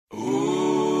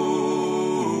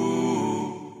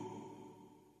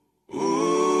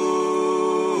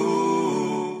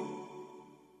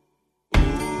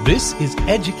This is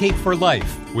Educate for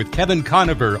Life with Kevin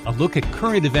Conover, a look at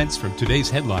current events from today's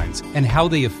headlines and how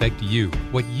they affect you,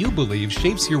 what you believe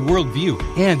shapes your worldview,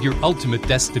 and your ultimate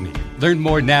destiny. Learn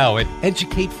more now at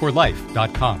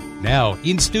educateforlife.com. Now,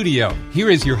 in studio,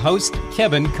 here is your host,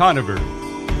 Kevin Conover.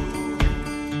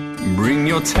 Bring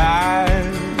your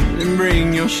tithe and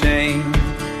bring your shame.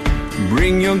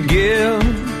 Bring your guilt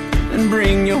and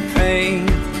bring your pain.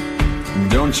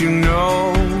 Don't you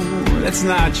know that's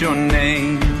not your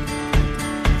name?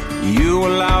 You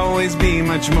will always be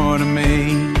much more to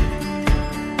me.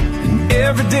 And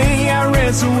every day I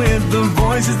wrestle with the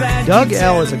voices that Doug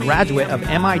L. is a graduate of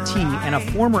MIT and a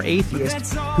former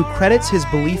atheist who credits his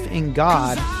belief in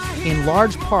God in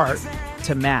large part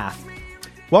to math.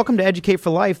 Welcome to Educate for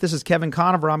Life. This is Kevin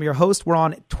Conover. I'm your host. We're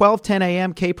on 12:10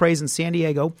 a.m. K-Praise in San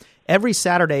Diego every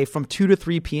Saturday from 2 to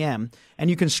 3 p.m.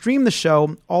 And you can stream the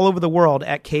show all over the world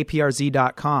at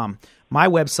kprz.com. My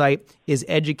website is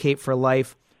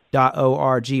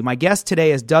educateforlife.org. My guest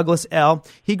today is Douglas L.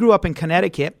 He grew up in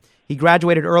Connecticut. He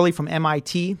graduated early from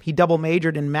MIT. He double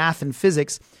majored in math and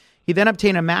physics. He then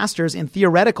obtained a master's in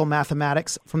theoretical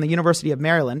mathematics from the University of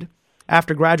Maryland.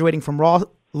 After graduating from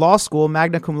law school,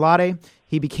 magna cum laude,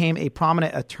 he became a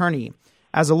prominent attorney.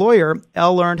 As a lawyer,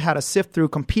 L learned how to sift through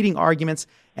competing arguments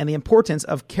and the importance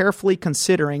of carefully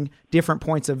considering different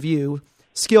points of view,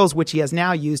 skills which he has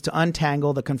now used to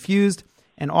untangle the confused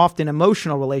and often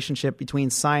emotional relationship between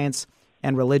science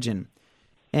and religion.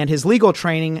 And his legal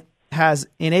training has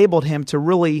enabled him to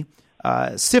really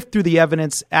sift through the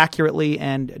evidence accurately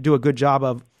and do a good job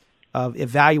of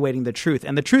evaluating the truth.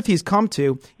 And the truth he's come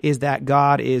to is that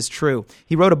God is true.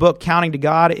 He wrote a book, Counting to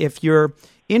God. If you're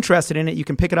interested in it, you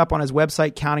can pick it up on his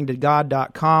website,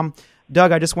 countingtogod.com.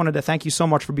 Doug, I just wanted to thank you so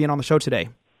much for being on the show today.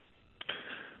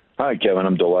 Hi, Kevin.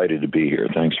 I'm delighted to be here.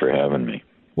 Thanks for having me.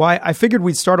 Well, I figured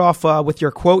we'd start off with your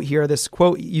quote here. This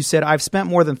quote, you said, "I've spent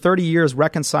more than 30 years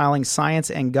reconciling science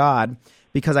and God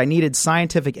because I needed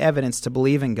scientific evidence to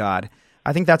believe in God."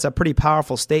 I think that's a pretty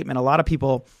powerful statement. A lot of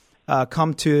people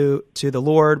come to the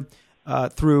Lord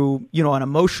through, an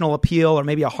emotional appeal or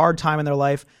maybe a hard time in their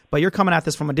life, but you're coming at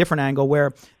this from a different angle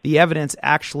where the evidence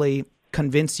actually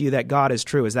convinced you that God is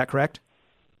true. Is that correct?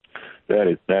 That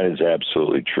is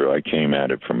absolutely true. I came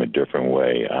at it from a different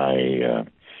way. I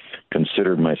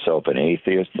considered myself an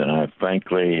atheist, and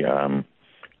frankly, I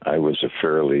was a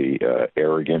fairly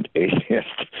arrogant atheist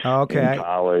in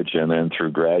college and then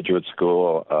through graduate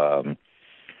school.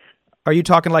 Are you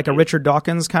talking like a Richard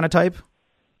Dawkins kind of type?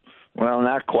 Well,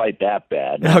 not quite that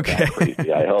bad. Not that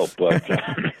crazy, I hope. But,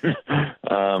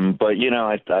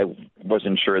 I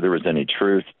wasn't sure there was any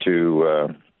truth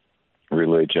to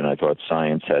religion. I thought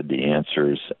science had the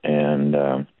answers. And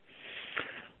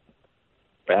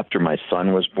after my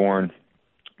son was born,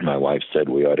 my wife said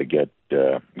we ought to get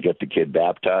the kid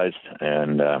baptized.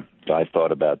 And I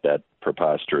thought about that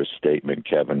preposterous statement,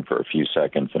 Kevin, for a few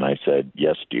seconds, and I said,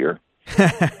 "Yes, dear."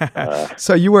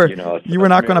 So you were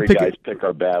not going to pick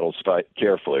our battles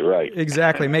carefully, right?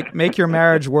 Exactly. Make your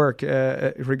marriage work,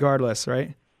 regardless,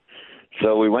 right?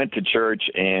 So we went to church,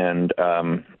 and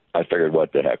I figured,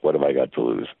 what the heck? What have I got to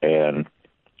lose? And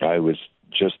I was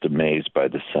just amazed by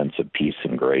the sense of peace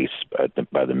and grace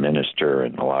by the minister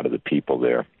and a lot of the people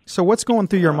there. So what's going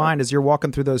through your mind as you're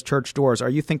walking through those church doors? Are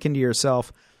you thinking to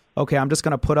yourself, "Okay, I'm just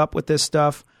going to put up with this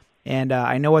stuff, and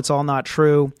I know it's all not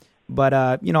true, but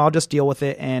I'll just deal with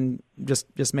it and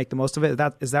just make the most of it"?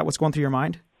 Is that what's going through your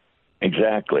mind?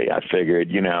 Exactly. I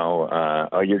figured,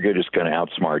 you're just going to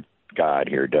outsmart God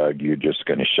here, Doug. You're just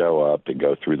going to show up and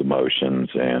go through the motions,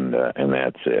 and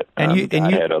that's it. I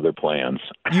had other plans.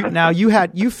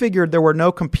 You figured there were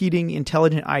no competing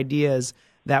intelligent ideas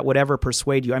that would ever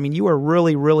persuade you. I mean, you were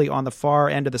really, really on the far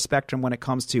end of the spectrum when it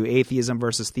comes to atheism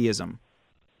versus theism.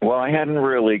 Well, I hadn't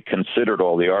really considered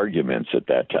all the arguments at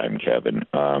that time, Kevin.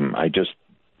 I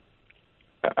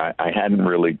hadn't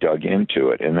really dug into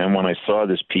it. And then when I saw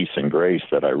this peace and grace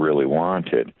that I really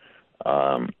wanted,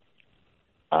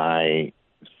 I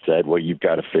said, well, you've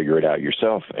got to figure it out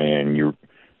yourself. And you're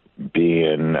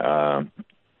being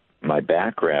my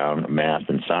background, math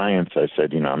and science, I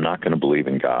said, I'm not going to believe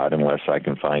in God unless I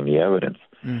can find the evidence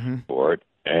for it.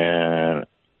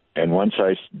 And once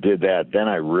I did that, then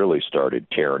I really started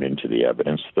tearing into the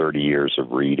evidence, 30 years of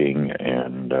reading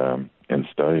and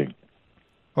studying.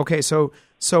 Okay, so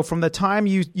from the time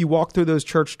you walked through those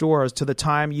church doors to the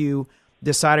time you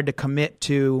decided to commit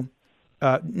to,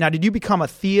 now did you become a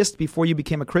theist before you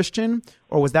became a Christian,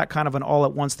 or was that kind of an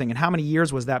all-at-once thing? And how many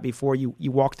years was that before you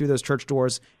walked through those church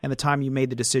doors and the time you made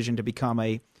the decision to become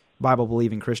a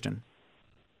Bible-believing Christian?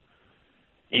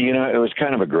 It was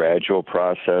kind of a gradual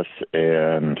process,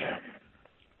 and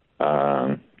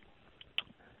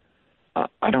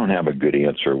I don't have a good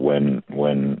answer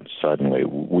when suddenly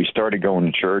we started going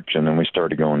to church, and then we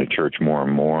started going to church more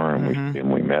and more,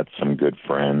 and we met some good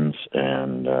friends,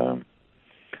 and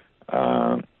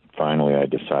finally I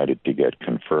decided to get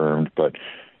confirmed. But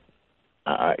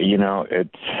you know, it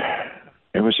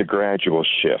was a gradual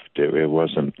shift. It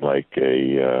wasn't like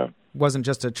wasn't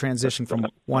just a transition from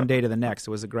one day to the next.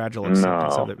 It was a gradual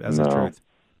acceptance of it as the truth.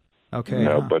 Okay.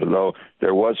 No, but though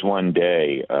there was one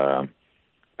day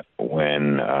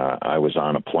when I was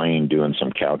on a plane doing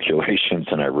some calculations,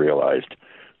 and I realized,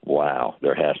 wow,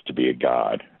 there has to be a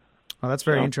God. Oh, that's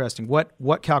very interesting.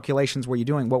 What calculations were you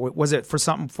doing? What was it for?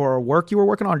 Something for work you were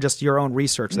working on, or just your own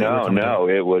research? No,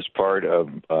 it was part of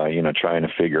trying to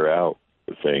figure out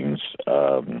things.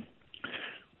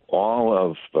 All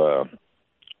of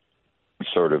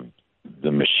sort of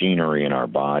the machinery in our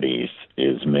bodies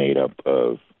is made up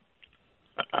of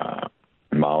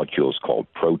molecules called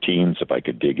proteins, if I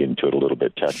could dig into it a little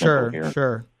bit technical here.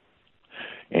 Sure.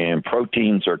 And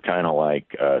proteins are kind of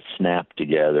like snapped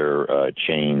together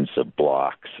chains of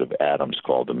blocks of atoms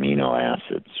called amino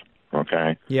acids,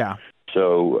 okay? Yeah.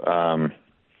 So,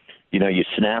 you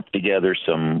snap together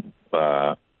some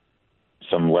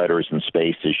letters and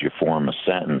spaces, you form a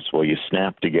sentence. Well, you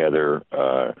snap together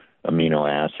amino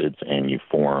acids and you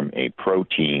form a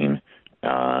protein,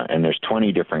 and there's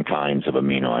 20 different kinds of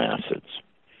amino acids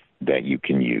that you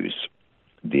can use.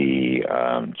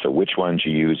 So which ones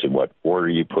you use and what order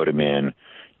you put them in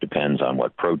depends on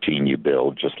what protein you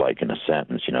build, just like in a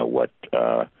sentence, what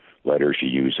letters you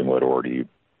use and what order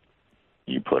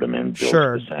you put them in builds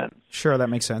the sentence. Sure, that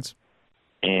makes sense.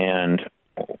 And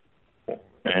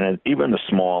even the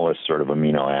smallest sort of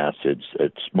amino acids,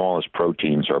 its smallest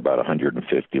proteins are about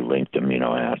 150 linked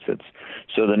amino acids.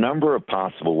 So the number of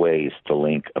possible ways to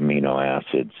link amino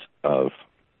acids of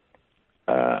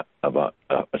a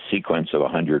sequence of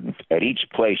 100. At each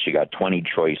place, you got 20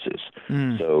 choices.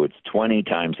 So it's 20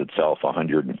 times itself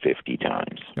 150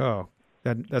 times. Oh,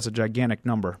 that's a gigantic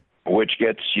number. Which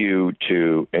gets you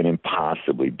to an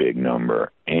impossibly big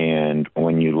number. And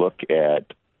when you look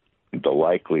at the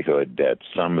likelihood that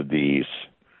some of these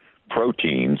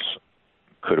proteins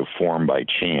could have formed by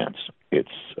chance,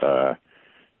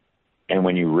 and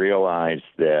when you realize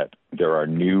that there are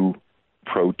new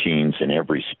proteins in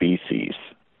every species,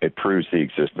 it proves the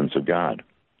existence of God.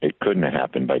 It couldn't have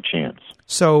happened by chance.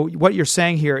 So what you're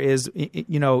saying here is,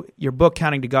 your book,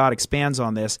 Counting to God, expands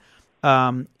on this,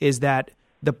 is that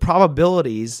the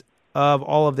probabilities of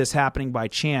all of this happening by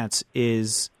chance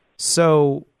is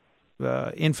so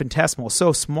infinitesimal,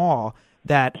 so small,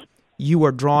 that you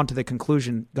are drawn to the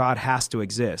conclusion God has to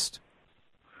exist.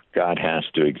 God has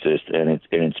to exist, and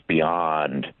it's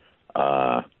beyond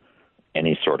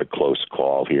any sort of close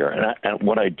call here. And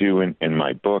what I do in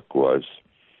my book was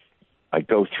I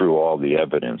go through all the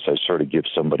evidence. I sort of give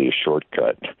somebody a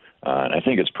shortcut, and I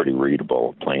think it's pretty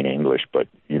readable, plain English, but,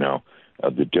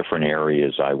 of the different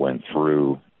areas I went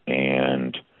through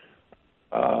and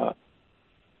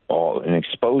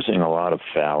exposing a lot of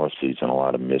fallacies and a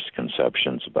lot of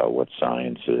misconceptions about what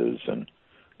science is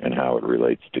and how it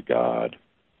relates to God.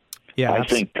 Yeah, I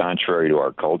think contrary to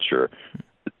our culture,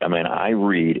 I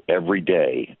read every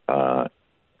day,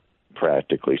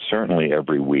 practically, certainly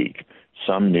every week,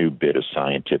 some new bit of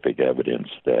scientific evidence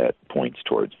that points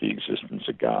towards the existence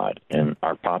of God. And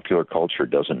our popular culture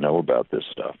doesn't know about this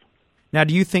stuff. Now,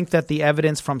 do you think that the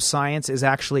evidence from science is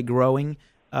actually growing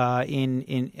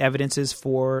in evidences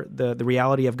for the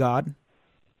reality of God?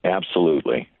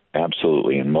 Absolutely.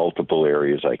 Absolutely. In multiple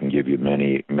areas, I can give you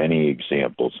many, many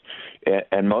examples.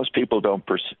 And most people don't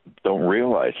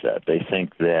realize that. They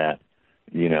think that,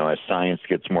 as science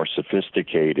gets more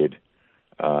sophisticated,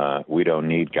 we don't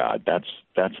need God.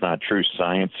 That's not true.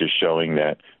 Science is showing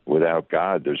that without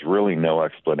God, there's really no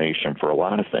explanation for a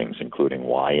lot of things, including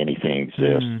why anything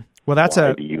exists. Well, that's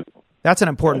an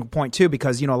important point, too,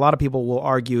 because, a lot of people will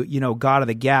argue, God of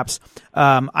the gaps.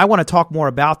 I want to talk more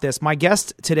about this. My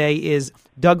guest today is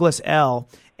Douglas L.,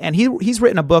 and he's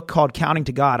written a book called Counting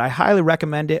to God. I highly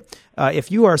recommend it.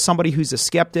 If you are somebody who's a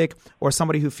skeptic or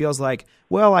somebody who feels like,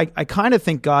 well, I kind of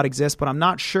think God exists, but I'm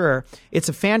not sure, it's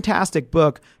a fantastic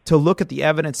book to look at the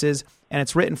evidences, and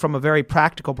it's written from a very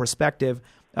practical perspective.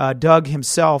 Doug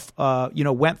himself,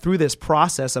 went through this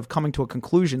process of coming to a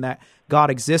conclusion that God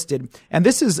existed. And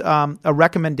this is a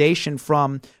recommendation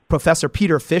from Professor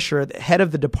Peter Fisher, the head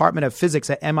of the Department of Physics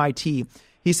at MIT.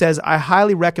 He says, I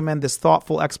highly recommend this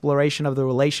thoughtful exploration of the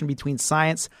relation between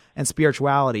science and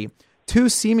spirituality, two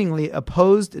seemingly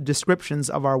opposed descriptions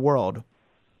of our world.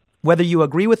 Whether you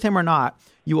agree with him or not,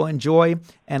 you will enjoy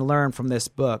and learn from this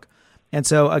book. And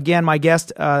so, again, my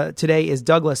guest today is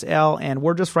Douglas L., and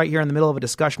we're just right here in the middle of a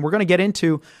discussion. We're going to get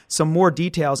into some more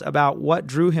details about what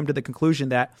drew him to the conclusion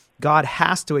that God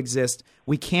has to exist.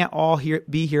 We can't all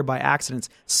be here by accidents.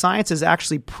 Science is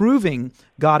actually proving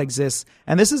God exists.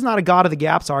 And this is not a God of the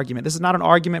gaps argument. This is not an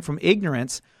argument from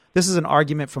ignorance. This is an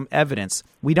argument from evidence.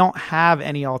 We don't have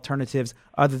any alternatives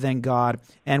other than God.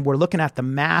 And we're looking at the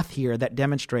math here that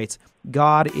demonstrates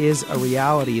God is a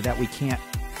reality that we can't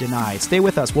deny. Stay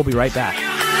with us. We'll be right back.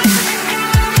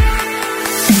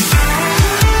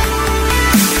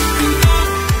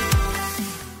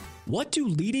 What do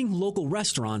leading local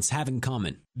restaurants have in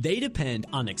common? They depend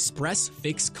on Express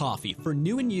Fix Coffee for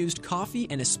new and used coffee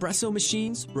and espresso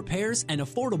machines, repairs, and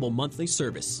affordable monthly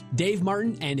service. Dave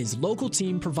Martin and his local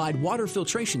team provide water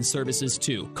filtration services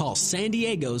too. Call San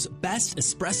Diego's best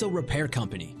espresso repair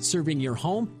company, serving your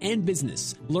home and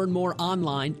business. Learn more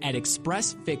online at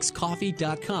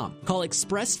expressfixcoffee.com. Call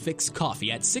Express Fix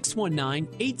Coffee at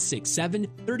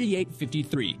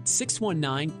 619-867-3853.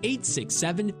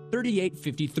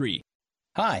 619-867-3853.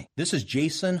 Hi, this is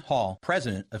Jason Hall,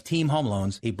 president of Team Home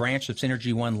Loans, a branch of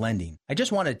Synergy One Lending. I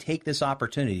just want to take this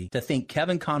opportunity to thank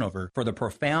Kevin Conover for the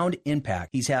profound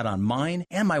impact he's had on mine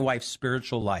and my wife's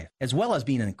spiritual life, as well as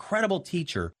being an incredible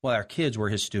teacher while our kids were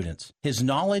his students. His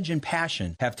knowledge and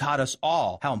passion have taught us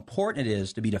all how important it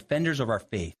is to be defenders of our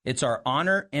faith. It's our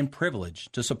honor and privilege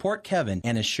to support Kevin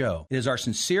and his show. It is our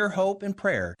sincere hope and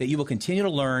prayer that you will continue to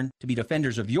learn to be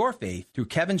defenders of your faith through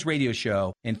Kevin's radio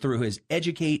show and through his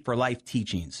Educate for Life teachings.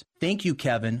 Thank you,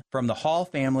 Kevin, from the Hall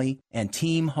family and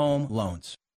Team Home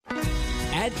Loans.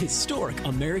 Add historic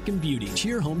American beauty to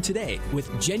your home today with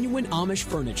genuine Amish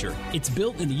furniture. It's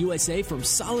built in the USA from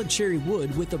solid cherry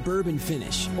wood with a bourbon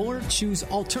finish. Or choose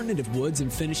alternative woods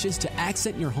and finishes to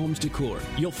accent your home's decor.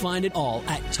 You'll find it all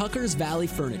at Tucker's Valley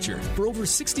Furniture. For over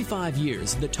 65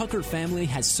 years, the Tucker family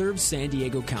has served San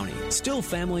Diego County. Still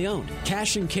family owned.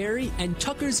 Cash and Carry and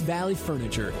Tucker's Valley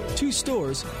Furniture. 2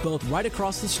 stores, both right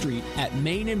across the street at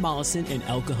Main and Mollison and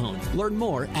El Cajon. Learn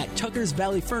more at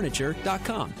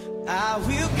tuckersvalleyfurniture.com. I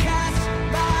will cast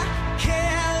my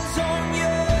cares on you.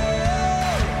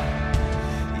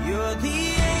 You're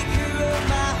the anchor of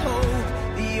my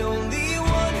hope, the only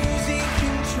one who's in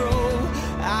control.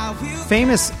 I will.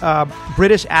 Famous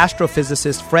British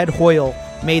astrophysicist Fred Hoyle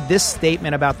made this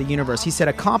statement about the universe. He said,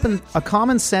 a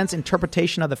common sense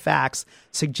interpretation of the facts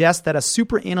suggests that a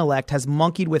super intellect has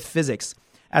monkeyed with physics,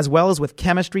 as well as with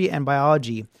chemistry and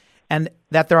biology, and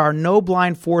that there are no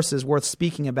blind forces worth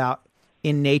speaking about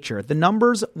in nature. The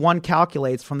numbers one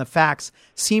calculates from the facts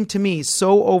seem to me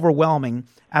so overwhelming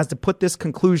as to put this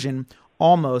conclusion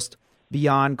almost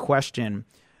beyond question.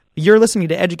 You're listening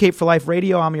to Educate for Life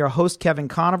Radio. I'm your host, Kevin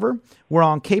Conover. We're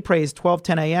on K-Praise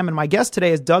 1210 AM, and my guest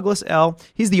today is Douglas L.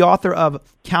 He's the author of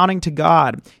Counting to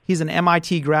God. He's an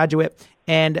MIT graduate.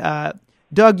 And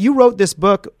Doug, you wrote this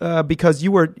book because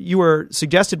you were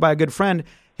suggested by a good friend.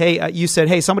 Hey, you said,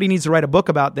 hey, somebody needs to write a book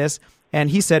about this. And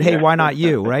he said, hey, why not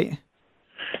you, right?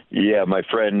 Yeah, my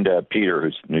friend Peter,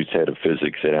 who's head of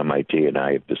physics at MIT, and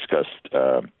I have discussed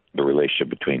the relationship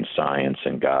between science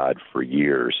and God for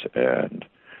years. And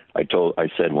I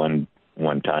said one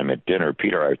time at dinner,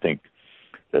 Peter, I think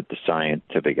that the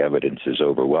scientific evidence is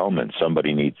overwhelming.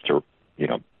 Somebody needs to,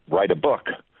 write a book.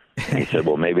 And he said,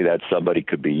 well, maybe that somebody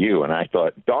could be you. And I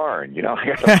thought, darn, I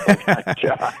got a full-time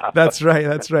job. That's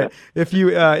right. If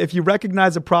you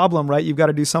recognize a problem, right, you've got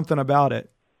to do something about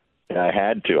it. I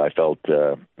had to. I felt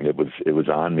it was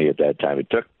on me at that time. It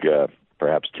took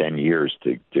perhaps 10 years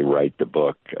to write the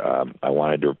book. I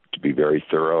wanted to be very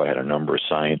thorough. I had a number of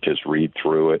scientists read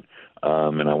through it,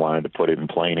 and I wanted to put it in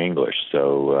plain English.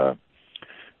 So,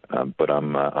 but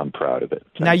I'm proud of it.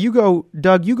 Now,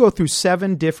 Doug, you go through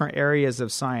 7 different areas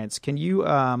of science. Can you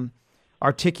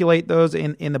articulate those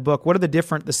in the book? What are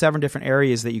the 7 different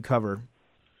areas that you cover?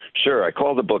 Sure. I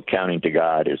call the book Counting to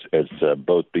God as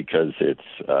both because it's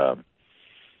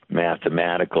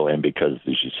mathematical and because,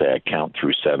 as you say, I count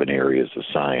through 7 areas of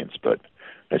science. But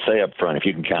I say up front, if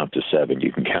you can count to 7,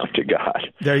 you can count to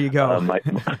God. There you go. My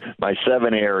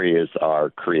 7 areas are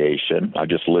creation. I'll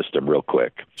just list them real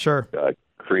quick. Sure.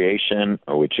 Creation,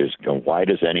 which is why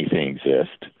does anything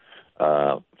exist?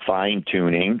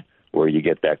 Fine-tuning, where you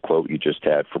get that quote you just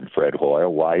had from Fred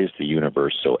Hoyle, why is the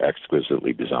universe so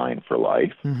exquisitely designed for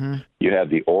life? Mm-hmm. You have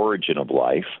the origin of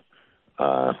life,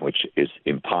 which is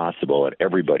impossible, and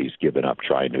everybody's given up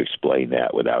trying to explain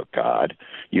that without God.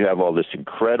 You have all this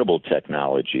incredible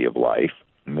technology of life.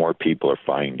 More people are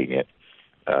finding it,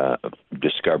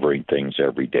 discovering things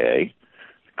every day,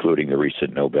 including the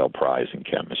recent Nobel Prize in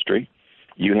Chemistry.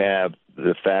 you have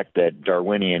the fact that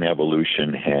Darwinian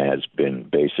evolution has been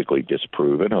basically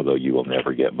disproven, although you will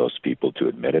never get most people to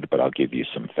admit it, but I'll give you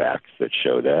some facts that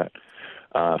show that.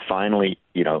 Finally,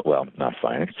 not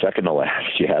finally, second to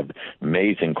last, you have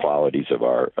amazing qualities of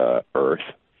our Earth.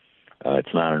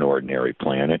 It's not an ordinary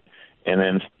planet. And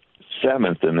then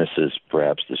seventh, and this is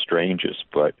perhaps the strangest,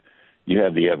 but you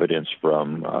have the evidence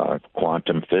from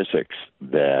quantum physics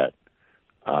that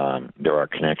there are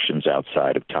connections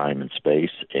outside of time and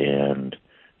space, and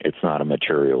it's not a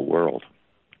material world.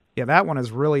 Yeah, that one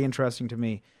is really interesting to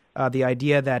me. The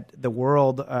idea that the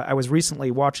world, I was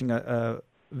recently watching a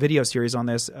video series on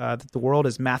this, that the world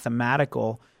is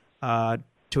mathematical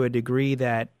to a degree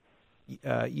that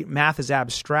math is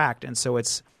abstract, and so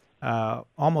it's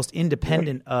almost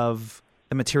independent of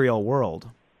the material world.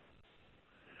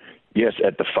 Yes,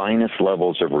 at the finest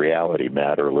levels of reality,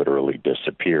 matter literally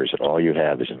disappears, and all you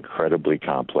have is incredibly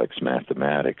complex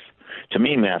mathematics. To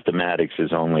me, mathematics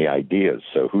is only ideas,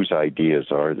 so whose ideas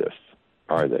are they?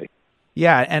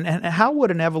 Yeah, and how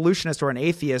would an evolutionist or an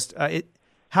atheist,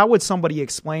 how would somebody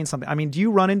explain something? I mean, do you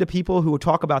run into people who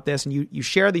talk about this and you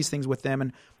share these things with them,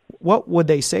 and what would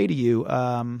they say to you?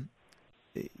 How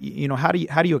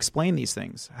do you explain these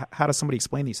things? How does somebody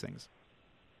explain these things?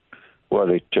 Well,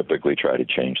 they typically try to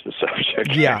change the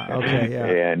subject. Yeah, okay, yeah.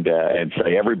 And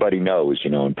say everybody knows,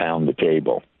 and pound the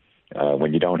table.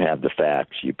 When you don't have the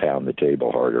facts, you pound the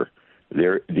table harder.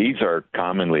 These are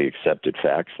commonly accepted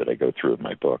facts that I go through in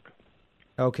my book.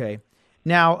 Okay.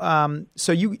 Now,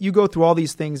 so you go through all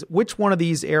these things. Which one of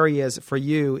these areas for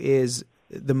you is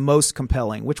the most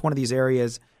compelling? Which one of these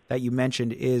areas that you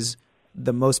mentioned is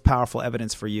the most powerful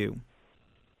evidence for you?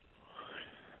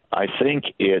 I think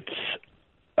it's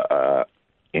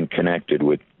connected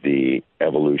with the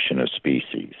evolution of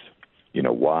species.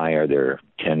 Why are there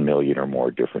 10 million or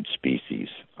more different species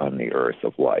on the earth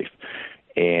of life?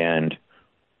 And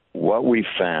what we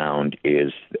found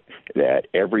is that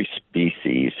every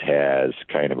species has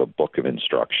kind of a book of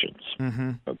instructions.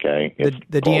 Mm-hmm. Okay?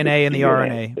 The DNA and the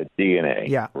RNA. The DNA.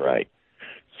 Yeah. Right.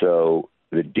 So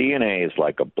the DNA is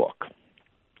like a book.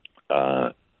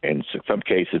 In some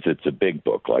cases, it's a big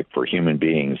book. Like for human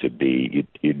beings, you'd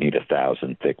need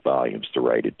 1,000 thick volumes to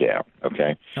write it down.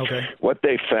 Okay. Okay. What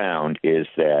they found is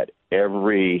that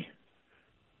the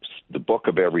book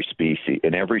of every species,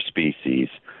 in every species,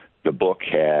 the book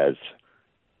has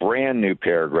brand new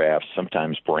paragraphs,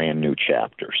 sometimes brand new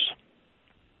chapters.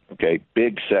 Okay,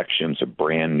 big sections of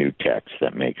brand new text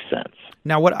that make sense.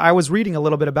 Now, what I was reading a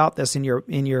little bit about this in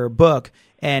your book,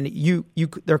 and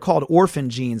they're called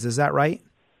orphan genes. Is that right?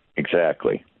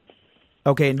 Exactly.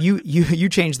 Okay, and you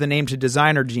changed the name to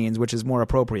designer genes, which is more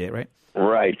appropriate, right?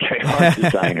 Right, they are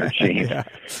designer genes. Yeah.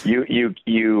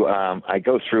 I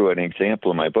go through an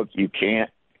example in my book. You can't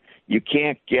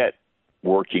get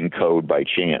working code by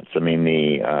chance. I mean,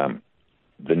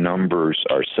 the numbers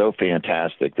are so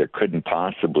fantastic there couldn't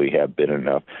possibly have been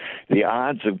enough. The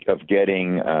odds of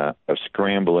getting of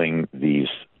scrambling these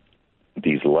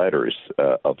letters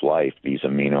of life, these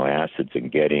amino acids,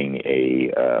 and getting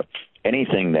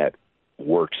anything that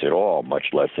works at all,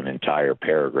 much less an entire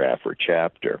paragraph or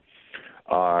chapter,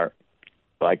 are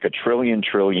like 1 trillion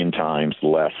times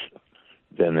less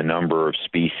than the number of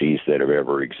species that have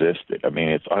ever existed. I mean,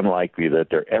 it's unlikely that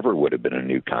there ever would have been a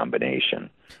new combination.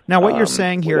 Now, what you're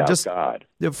saying here, just God.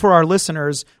 For our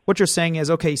listeners, what you're saying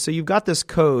is, okay, so you've got this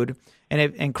code,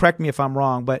 and correct me if I'm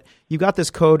wrong, but you've got this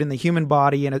code in the human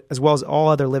body, and as well as all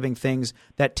other living things,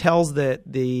 that tells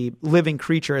the living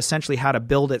creature essentially how to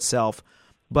build itself.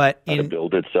 But how to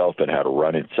build itself and how to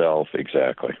run itself,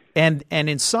 exactly. And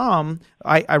in some,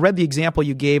 I read the example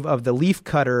you gave of the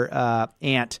leafcutter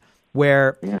ant,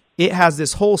 where it has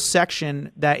this whole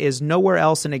section that is nowhere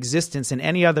else in existence in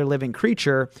any other living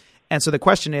creature. And so the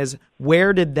question is,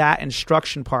 where did that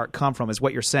instruction part come from, is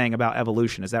what you're saying about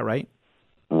evolution. Is that right?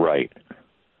 Right.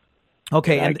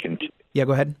 Okay. Yeah,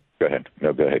 go ahead. Go ahead.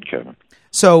 No, go ahead, Kevin.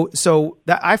 So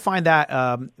that I find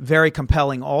that very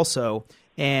compelling also.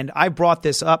 And I brought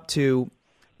this up to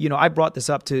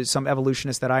some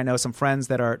evolutionists that I know, some friends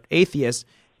that are atheists,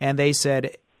 and they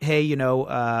said, hey,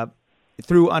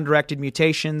 through undirected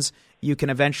mutations, you can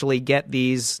eventually get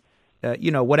these,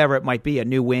 whatever it might be, a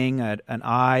new wing, an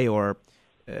eye, or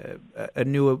a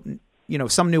new,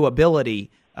 some new ability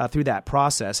through that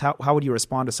process. How would you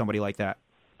respond to somebody like that?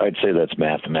 I'd say that's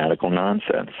mathematical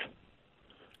nonsense.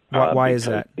 Why is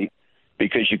that?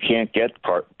 Because you can't get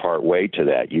part way to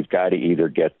that. You've got to either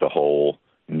get the whole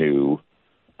new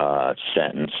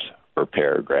sentence or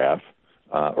paragraph,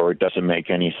 or it doesn't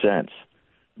make any sense.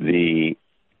 The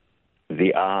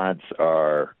odds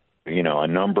are, a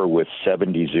number with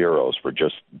 70 zeros for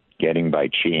just getting by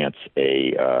chance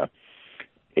a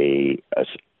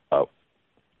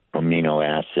amino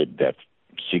acid that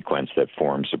sequence that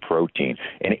forms a protein.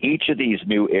 And each of these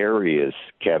new areas,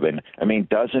 Kevin,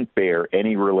 doesn't bear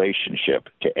any relationship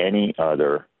to any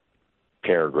other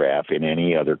paragraph in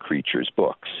any other creature's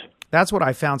books. That's what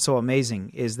I found so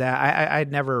amazing, is that I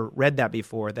had never read that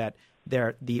before, that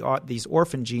these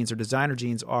orphan genes or designer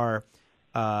genes are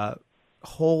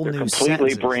whole They're new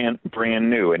completely sentences. brand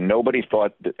new, and nobody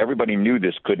thought that. Everybody knew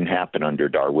this couldn't happen under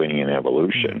Darwinian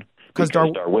evolution. Because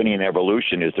Darwinian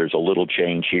evolution is there's a little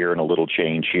change here and a little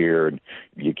change here, and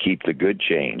you keep the good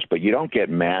change, but you don't get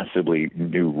massively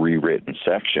new rewritten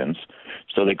sections.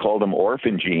 So they call them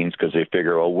orphan genes because they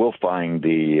figure, oh, we'll find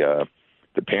the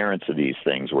parents of these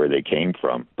things where they came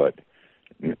from. But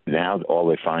now all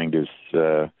they find is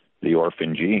the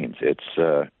orphan genes. It's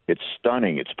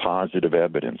stunning. It's positive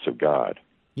evidence of God.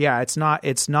 Yeah, it's not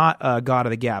God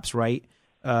of the gaps, right?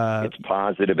 It's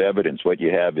positive evidence. What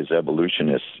you have is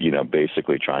evolutionists,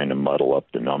 basically trying to muddle up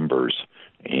the numbers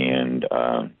and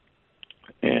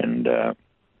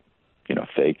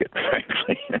fake it,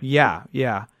 frankly.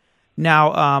 Yeah.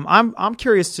 Now, I'm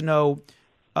curious to know,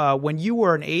 when you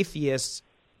were an atheist,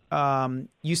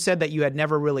 you said that you had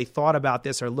never really thought about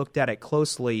this or looked at it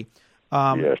closely.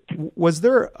 Yes. Was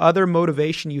there other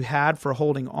motivation you had for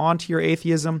holding on to your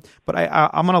atheism? But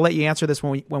I'm going to let you answer this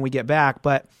when we get back.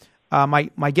 But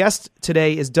my guest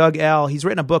today is Doug L. He's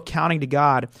written a book, Counting to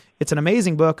God. It's an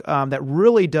amazing book that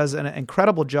really does an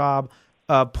incredible job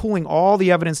pulling all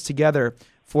the evidence together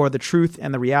for the truth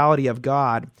and the reality of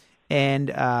God.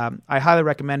 And I highly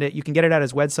recommend it. You can get it at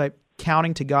his website,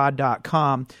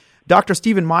 countingtogod.com. Dr.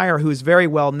 Stephen Meyer, who is very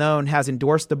well known, has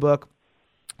endorsed the book,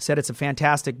 said it's a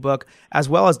fantastic book, as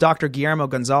well as Dr. Guillermo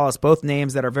Gonzalez, both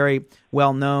names that are very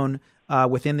well known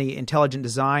within the intelligent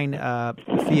design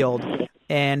field.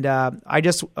 And I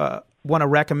just want to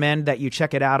recommend that you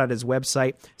check it out at his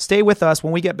website. Stay with us.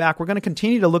 When we get back, we're going to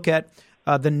continue to look at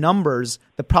the numbers,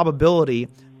 the probability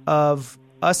of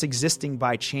us existing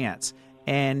by chance.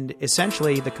 And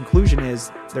essentially, the conclusion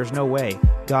is there's no way.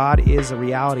 God is a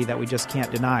reality that we just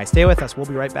can't deny. Stay with us. We'll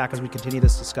be right back as we continue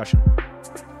this discussion.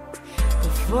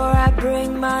 Before I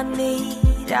bring my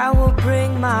need, I will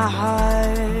bring my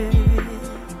heart.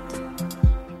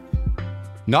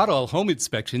 Not all home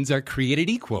inspections are created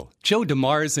equal. Joe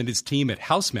DeMars and his team at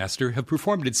Housemaster have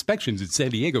performed inspections in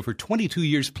San Diego for 22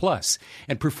 years plus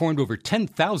and performed over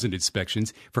 10,000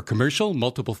 inspections for commercial,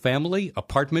 multiple family,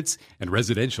 apartments, and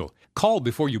residential. Call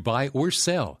before you buy or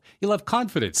sell. You'll have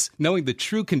confidence knowing the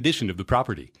true condition of the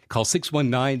property. Call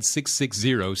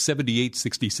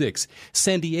 619-660-7866,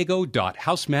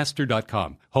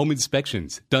 sandiego.housemaster.com. Home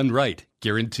inspections, done right,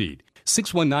 guaranteed.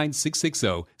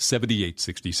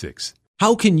 619-660-7866.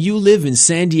 How can you live in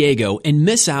San Diego and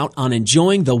miss out on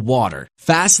enjoying the water?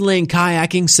 Fastlane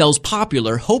Kayaking sells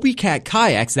popular Hobie Cat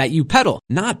kayaks that you pedal,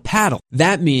 not paddle.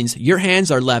 That means your hands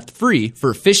are left free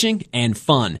for fishing and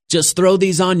fun. Just throw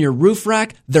these on your roof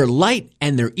rack. They're light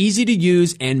and they're easy to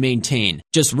use and maintain.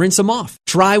 Just rinse them off.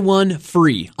 Try one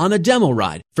free on a demo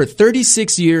ride. For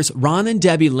 36 years, Ron and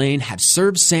Debbie Lane have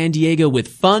served San Diego with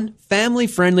fun,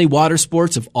 family-friendly water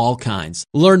sports of all kinds.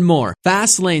 Learn more.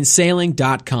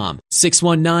 FastlaneSailing.com.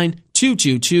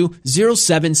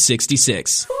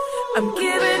 619-222-0766. I'm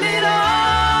giving it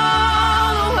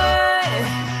all away.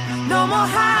 No more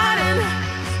hiding,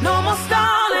 no more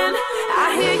stalling.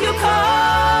 I hear you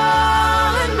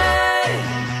calling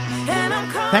me, and I'm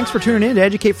calling. Thanks for tuning in to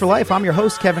Educate for Life. I'm your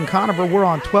host, Kevin Conover. We're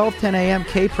on 12:10 a.m.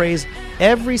 K-Praise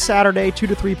every Saturday, 2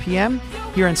 to 3 p.m.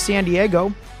 here in San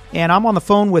Diego. And I'm on the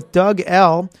phone with Doug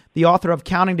L., the author of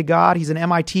Counting to God. He's an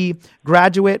MIT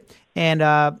graduate and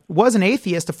was an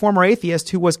atheist, a former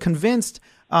atheist who was convinced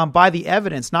by the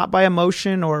evidence, not by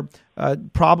emotion or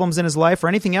problems in his life or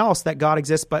anything else that God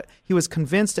exists, but he was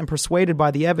convinced and persuaded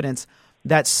by the evidence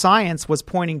that science was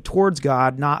pointing towards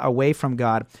God, not away from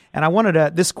God. And I wanted to,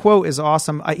 this quote is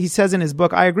awesome. He says in his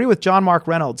book, I agree with John Mark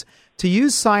Reynolds. To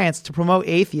use science to promote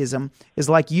atheism is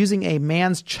like using a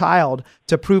man's child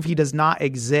to prove he does not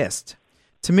exist.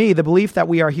 To me, the belief that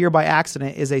we are here by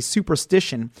accident is a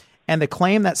superstition, and the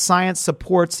claim that science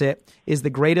supports it is the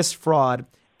greatest fraud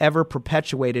ever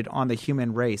perpetuated on the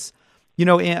human race. You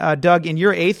know, Doug, in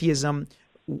your atheism,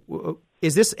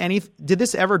 did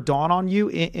this ever dawn on you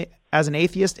as an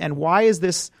atheist? And why is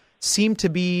this seem to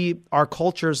be our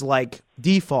culture's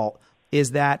default,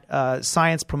 is that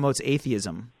science promotes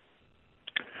atheism?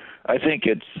 I think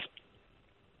it's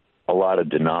a lot of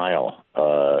denial.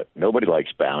 Nobody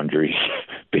likes boundaries,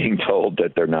 being told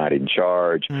that they're not in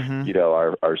charge. Mm-hmm. You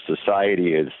know, our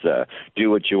society is do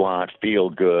what you want,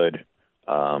 feel good.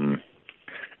 And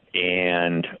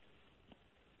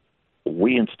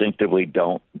we instinctively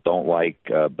don't like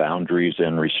boundaries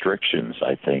and restrictions.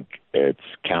 I think it's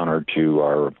counter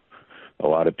to a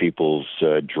lot of people's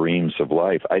dreams of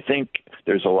life. I think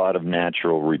there's a lot of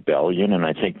natural rebellion, and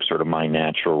I think sort of my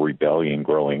natural rebellion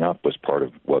growing up was part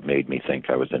of what made me think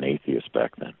I was an atheist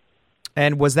back then.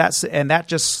 And that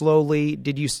just slowly,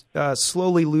 did you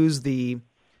slowly lose the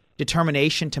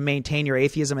determination to maintain your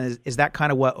atheism? And is that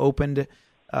kind of what opened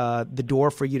the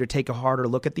door for you to take a harder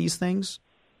look at these things?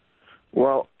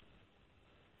 Well,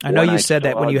 I know you said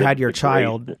that when you had your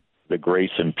child. The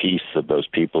grace and peace of those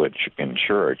people in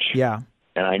church. Yeah.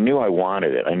 And I knew I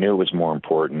wanted it. I knew it was more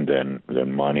important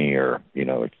than money or,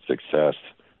 success.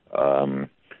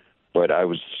 But I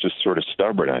was just sort of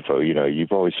stubborn. I thought,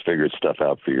 you've always figured stuff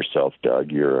out for yourself,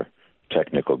 Doug. You're a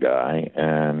technical guy,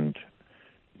 and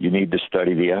you need to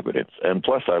study the evidence. And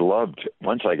plus,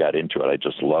 once I got into it, I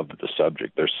just loved the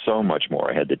subject. There's so much more.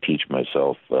 I had to teach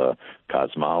myself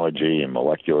cosmology and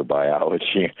molecular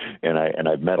biology, and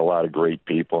I've met a lot of great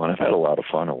people, and I've had a lot of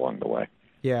fun along the way.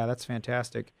 Yeah, that's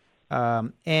fantastic.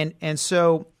 And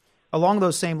so along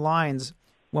those same lines,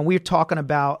 when we're talking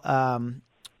about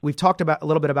we've talked about a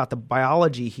little bit about the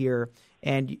biology here,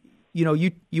 and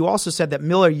you also said that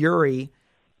Miller-Urey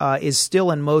is still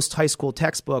in most high school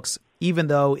textbooks, even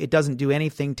though it doesn't do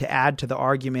anything to add to the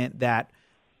argument that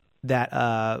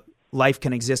life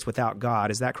can exist without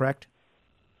God. Is that correct?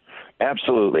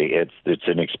 Absolutely. It's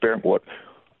an experiment.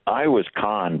 I was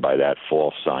conned by that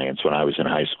false science when I was in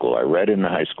high school. I read in the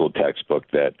high school textbook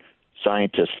that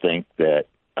scientists think that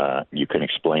you can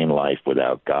explain life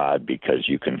without God because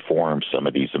you can form some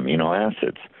of these amino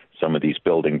acids, some of these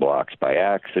building blocks by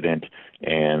accident,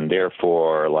 and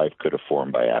therefore life could have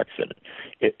formed by accident.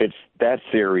 That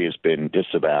theory has been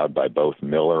disavowed by both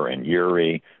Miller and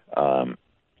Urey.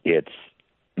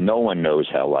 No one knows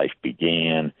how life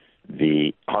began.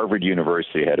 The Harvard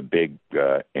University had a big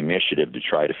initiative to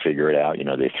try to figure it out.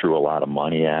 They threw a lot of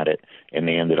money at it, and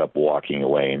they ended up walking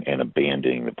away and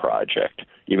abandoning the project.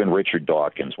 Even Richard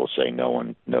Dawkins will say no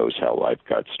one knows how life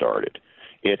got started.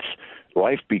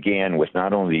 Life began with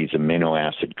not only these amino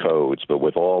acid codes, but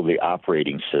with all the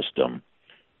operating system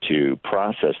to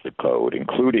process the code,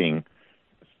 including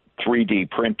 3D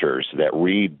printers that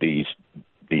read these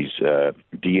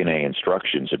DNA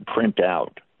instructions and print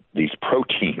out these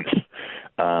proteins.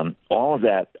 All of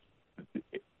that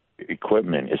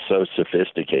equipment is so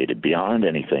sophisticated, beyond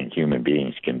anything human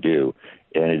beings can do,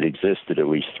 and it existed at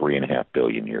least 3.5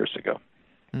 billion years ago.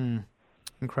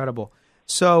 Incredible.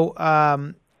 So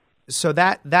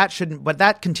that shouldn't, but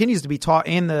that continues to be taught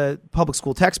in the public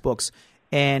school textbooks,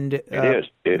 and it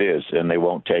is, and they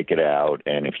won't take it out.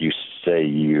 And if you say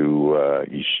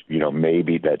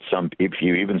maybe that if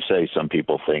you even say some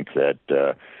people think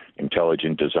that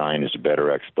intelligent design is a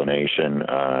better explanation,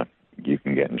 you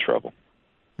can get in trouble.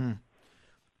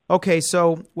 Okay,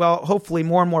 so, hopefully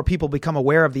more and more people become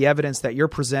aware of the evidence that you're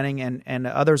presenting and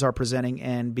others are presenting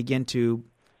and begin to,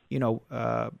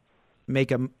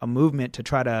 make a movement to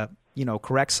try to,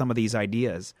 correct some of these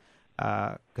ideas,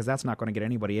 because that's not going to get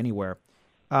anybody anywhere.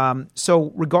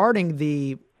 So regarding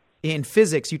in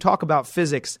physics, you talk about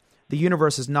physics, the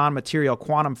universe is non-material,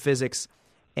 quantum physics,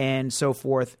 and so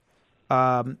forth.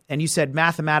 And you said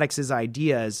mathematics is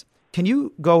ideas. Can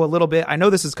you go a little bit? I know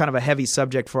this is kind of a heavy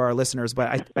subject for our listeners,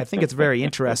 but I think it's very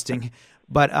interesting.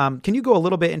 But can you go a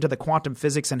little bit into the quantum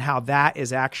physics and how that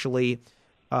is actually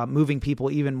moving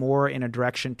people even more in a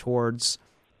direction towards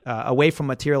away from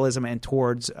materialism and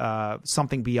towards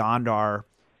something beyond our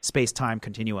space-time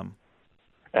continuum?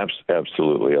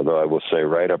 Absolutely. Although I will say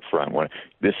right up front,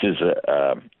 this is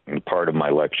a part of my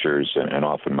lectures and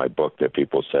often my book that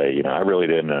people say, I really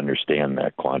didn't understand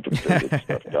that quantum physics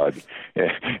stuff, Doug.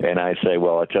 And I say,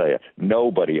 well, I'll tell you,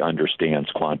 nobody understands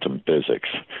quantum physics.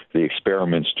 The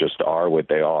experiments just are what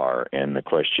they are. And the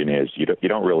question is, you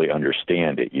don't really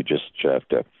understand it. You just have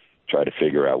to try to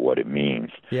figure out what it means.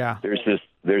 Yeah.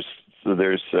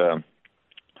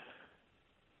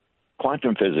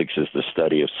 Quantum physics is the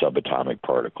study of subatomic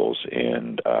particles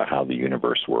and how the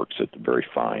universe works at the very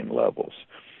fine levels.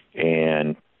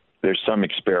 And there's some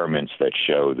experiments that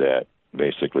show that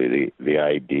basically the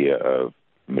idea of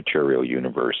material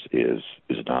universe is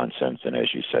nonsense, and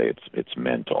as you say, it's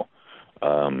mental.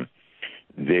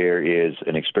 There is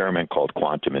an experiment called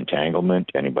quantum entanglement.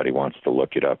 Anybody wants to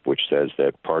look it up, which says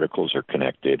that particles are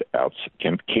connected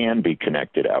can be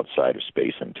connected outside of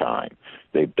space and time.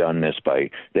 They've done this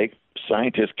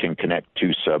scientists can connect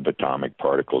two subatomic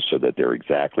particles so that they're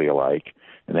exactly alike,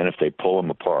 and then if they pull them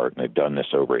apart, and they've done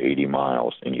this over 80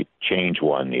 miles, and you change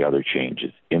one, the other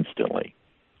changes instantly.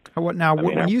 Now,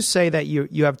 when you say that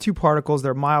you have two particles,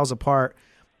 they're miles apart,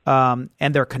 and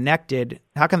they're connected,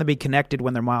 how can they be connected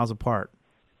when they're miles apart?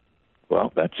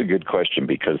 Well, that's a good question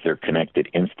because they're connected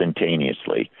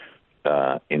instantaneously.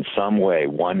 In some way,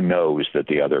 one knows that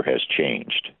the other has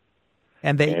changed.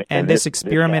 And this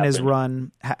experiment is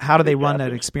run. How do they run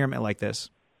an experiment like this?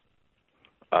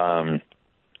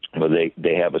 Well,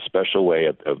 they have a special way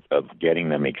of getting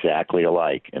them exactly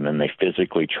alike, and then they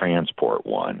physically transport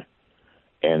one.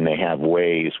 And they have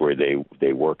ways where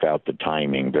they work out the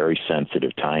timing, very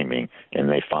sensitive timing, and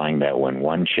they find that when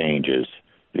one changes,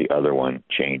 the other one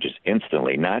changes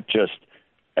instantly, not just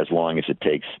as long as it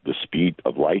takes the speed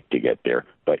of light to get there,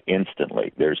 but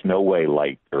instantly. There's no way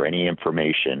light or any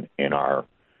information in our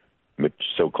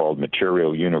so-called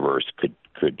material universe could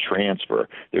transfer.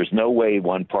 There's no way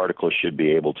one particle should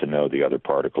be able to know the other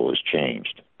particle has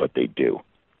changed, but they do.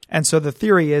 And so the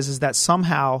theory is that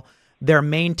somehow they're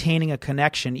maintaining a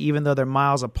connection even though they're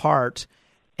miles apart,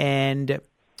 and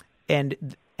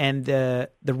the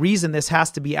reason this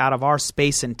has to be out of our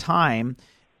space and time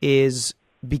is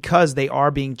because they are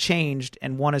being changed,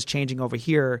 and one is changing over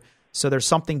here. So there's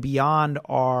something beyond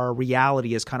our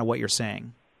reality, is kind of what you're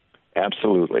saying.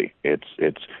 Absolutely. It's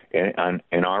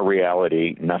in our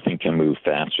reality, nothing can move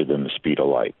faster than the speed of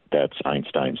light. That's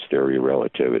Einstein's theory of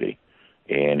relativity,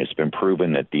 and it's been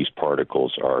proven that these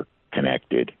particles are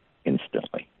connected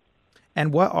instantly.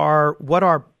 And what are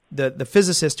the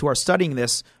physicists who are studying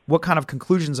this? What kind of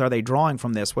conclusions are they drawing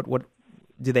from this? What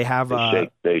do they have?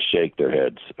 They shake their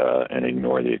heads and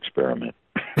ignore the experiment.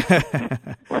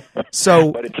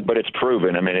 So, but it's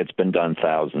proven. I mean, it's been done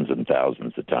thousands and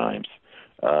thousands of times,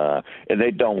 and they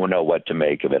don't know what to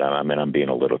make of it. I mean, I'm being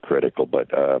a little critical,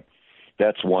 but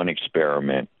that's one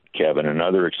experiment, Kevin.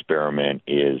 Another experiment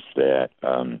is that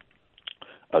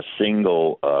a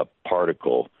single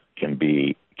particle can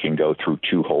go through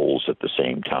two holes at the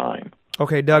same time.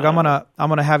 Okay, Doug, I'm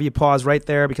gonna have you pause right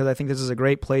there because I think this is a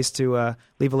great place to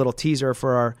leave a little teaser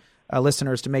for our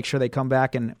listeners to make sure they come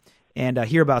back and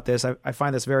hear about this. I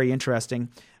find this very interesting.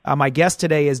 My guest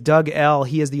today is Doug L.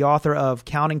 He is the author of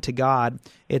Counting to God.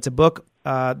 It's a book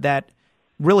that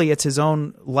really it's his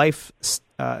own life,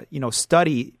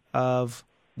 study of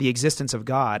the existence of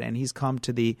God, and he's come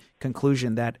to the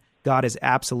conclusion that God is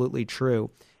absolutely true.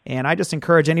 And I just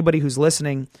encourage anybody who's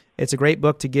listening, it's a great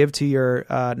book to give to your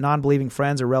non-believing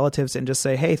friends or relatives and just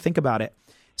say, hey, think about it.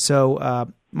 So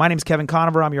my name is Kevin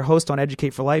Conover. I'm your host on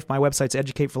Educate for Life. My website's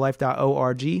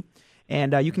educateforlife.org.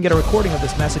 And you can get a recording of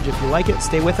this message if you like it.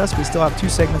 Stay with us. We still have 2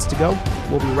 segments to go.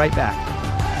 We'll be right back.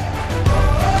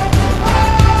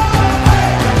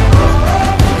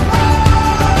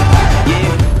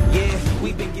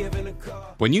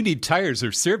 When you need tires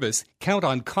or service, count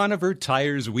on Conover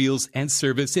Tires, Wheels, and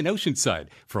Service in Oceanside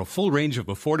for a full range of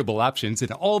affordable options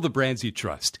in all the brands you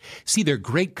trust. See their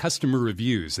great customer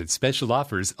reviews and special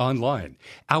offers online.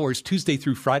 Hours Tuesday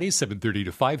through Friday, 7:30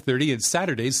 to 5:30, and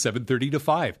Saturdays, 7:30 to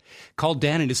 5. Call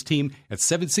Dan and his team at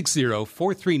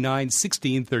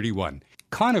 760-439-1631.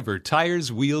 Conover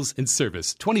Tires, Wheels, and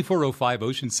Service, 2405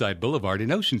 Oceanside Boulevard in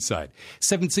Oceanside,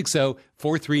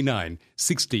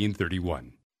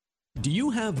 760-439-1631. Do you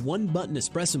have one-button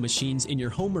espresso machines in your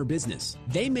home or business?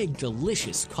 They make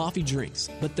delicious coffee drinks,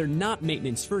 but they're not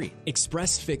maintenance-free.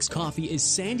 Express Fix Coffee is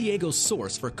San Diego's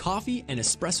source for coffee and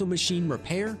espresso machine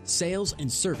repair, sales,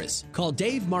 and service. Call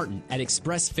Dave Martin at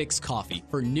Express Fix Coffee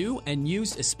for new and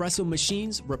used espresso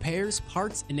machines, repairs,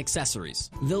 parts, and accessories.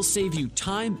 They'll save you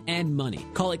time and money.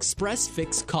 Call Express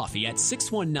Fix Coffee at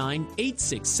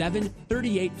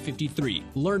 619-867-3853.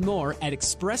 Learn more at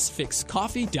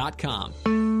expressfixcoffee.com.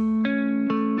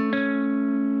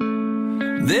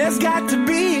 There's got to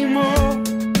be more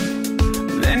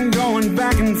than going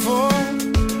back and forth,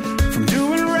 from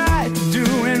doing right to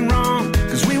doing wrong,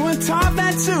 because we were taught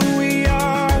that's who we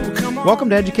are. Come on. Welcome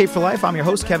to Educate for Life. I'm your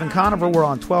host, Kevin Conover. We're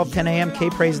on 1210 a.m.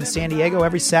 K-Praise in San Diego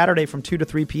every Saturday from 2 to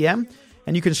 3 p.m.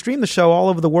 And you can stream the show all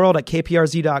over the world at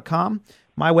kprz.com.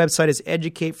 My website is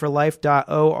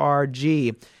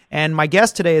educateforlife.org. And my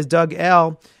guest today is Doug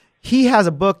L. He has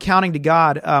a book, Counting to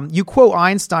God. You quote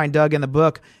Einstein, Doug, in the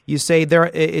book. You say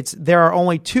there are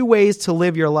only 2 ways to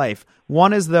live your life.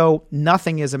 One is though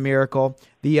nothing is a miracle.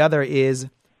 The other is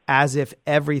as if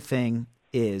everything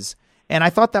is. And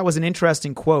I thought that was an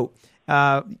interesting quote.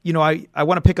 I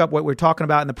want to pick up what we were talking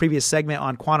about in the previous segment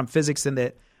on quantum physics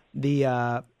and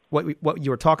what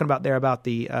you were talking about there about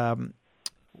the I'm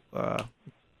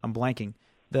blanking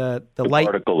the light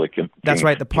particle. That's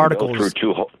right. The particles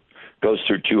goes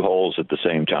through 2 holes at the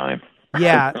same time.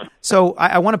 Yeah. So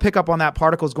I want to pick up on that,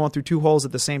 particles going through 2 holes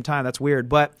at the same time. That's weird.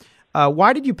 But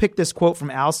why did you pick this quote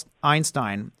from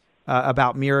Einstein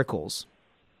about miracles?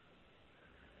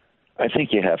 I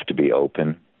think you have to be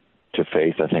open to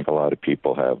faith. I think a lot of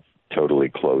people have totally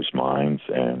closed minds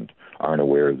and aren't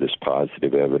aware of this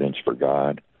positive evidence for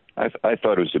God. I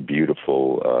thought it was a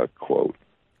beautiful quote.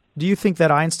 Do you think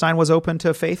that Einstein was open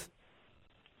to faith?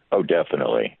 Oh,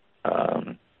 definitely.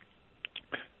 I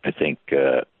think,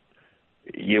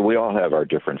 we all have our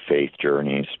different faith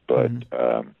journeys, but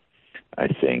I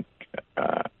think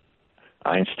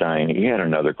Einstein, he had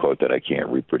another quote that I can't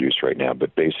reproduce right now,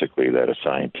 but basically that a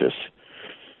scientist,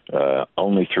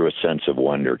 only through a sense of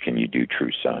wonder can you do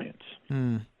true science.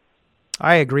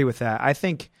 I agree with that. I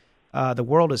think the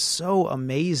world is so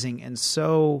amazing and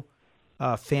so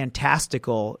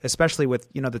fantastical, especially with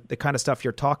the kind of stuff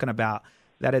you're talking about,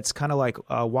 that it's kind of like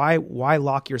why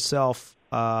lock yourself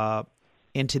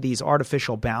into these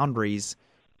artificial boundaries?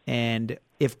 And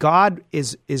if God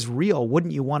is real,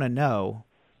 wouldn't you want to know?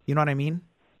 You know what I mean?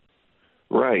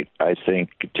 Right. I think,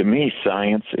 to me,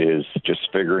 science is just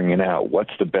figuring it out.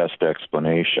 What's the best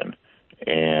explanation?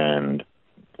 And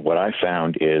what I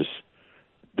found is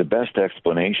the best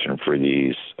explanation for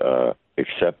these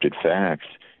accepted facts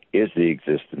is the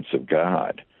existence of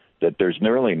God, that there's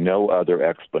really no other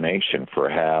explanation for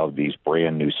how these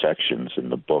brand new sections in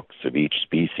the books of each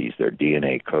species, their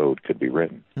DNA code, could be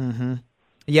written. Mm-hmm.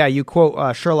 Yeah, you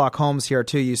quote Sherlock Holmes here,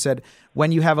 too. You said,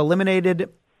 when you have eliminated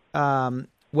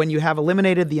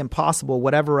the impossible,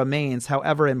 whatever remains,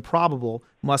 however improbable,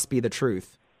 must be the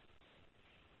truth.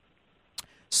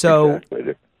 So,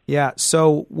 exactly. Yeah,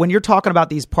 so when you're talking about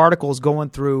these particles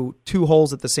going through two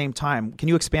holes at the same time, can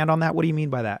you expand on that? What do you mean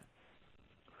by that?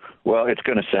 Well, it's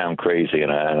going to sound crazy,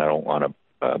 and I don't want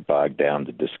to bog down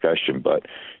the discussion, but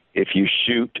if you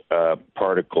shoot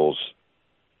particles,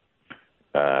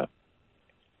 and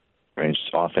it's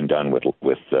often done with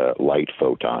light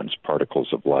photons,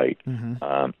 particles of light.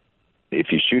 If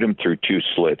you shoot them through two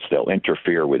slits, they'll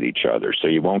interfere with each other. So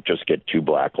you won't just get two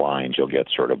black lines; you'll get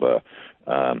sort of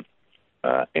an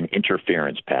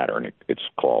interference pattern. It's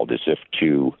called, as if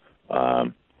two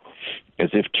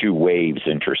waves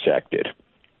intersected.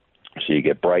 So you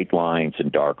get bright lines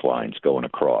and dark lines going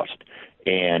across.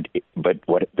 But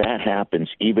that happens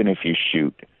even if you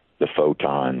shoot the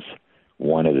photons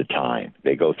one at a time.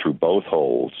 They go through both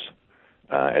holes.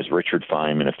 As Richard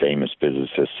Feynman, a famous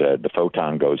physicist, said, the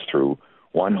photon goes through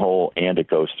one hole and it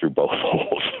goes through both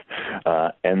holes.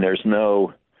 And there's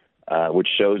no, which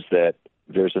shows that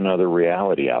there's another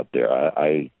reality out there.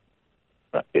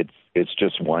 It's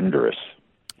just wondrous.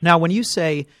 Now, when you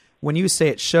say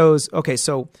it shows, okay,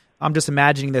 so I'm just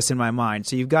imagining this in my mind.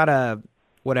 So you've got a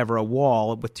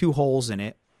wall with two holes in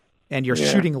it, and you're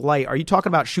shooting light. Are you talking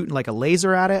about shooting like a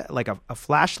laser at it, like a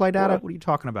flashlight at it? What are you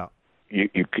talking about? If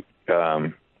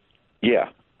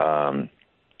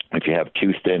you have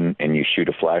too thin and you shoot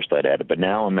a flashlight at it. But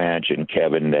now imagine,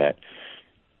 Kevin, that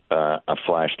a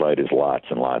flashlight is lots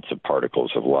and lots of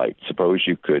particles of light. Suppose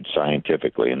you could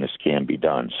scientifically, and this can be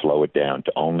done, slow it down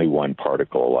to only one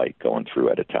particle of light going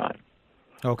through at a time.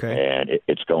 Okay. And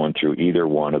it's going through either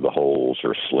one of the holes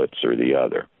or slits or the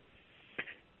other.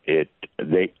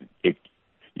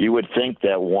 You would think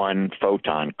that one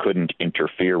photon couldn't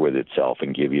interfere with itself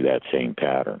and give you that same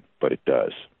pattern, but it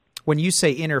does. When you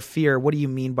say interfere, what do you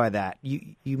mean by that?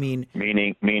 You mean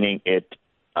meaning it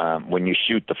when you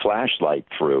shoot the flashlight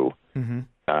through,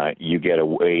 you get a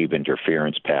wave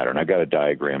interference pattern. I got a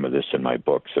diagram of this in my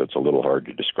book, so it's a little hard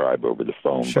to describe over the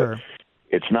phone. Sure. But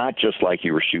it's not just like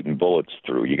you were shooting bullets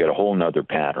through. You get a whole nother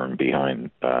pattern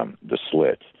behind the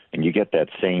slits, and you get that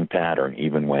same pattern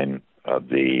even when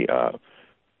the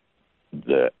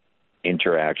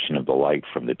interaction of the light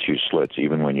from the two slits,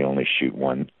 even when you only shoot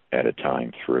one at a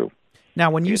time through.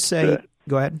 Now, when you say,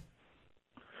 go ahead.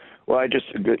 Well, it's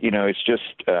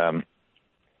just, I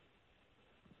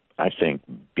think,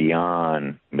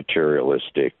 beyond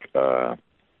materialistic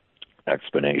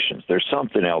explanations. There's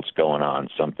something else going on,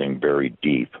 something very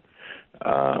deep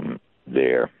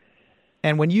there.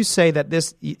 And when you say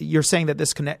that you're saying that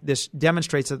this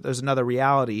demonstrates that there's another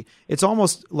reality. It's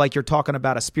almost like you're talking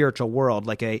about a spiritual world,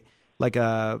 the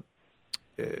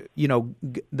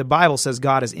Bible says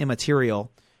God is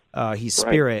immaterial, He's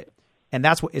spirit, and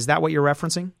is that what you're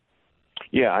referencing?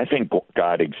 Yeah, I think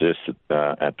God exists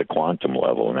at the quantum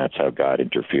level, and that's how God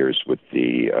interferes with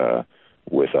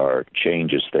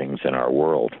changes things in our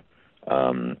world.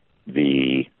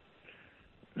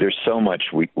 There's so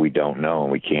much we don't know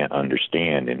and we can't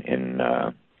understand in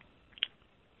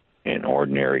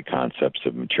ordinary concepts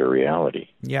of materiality.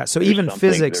 Yeah, so even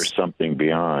physics... There's something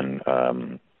beyond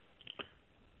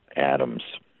atoms.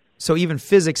 So even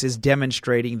physics is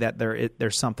demonstrating that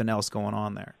there's something else going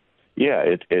on there.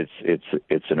 Yeah,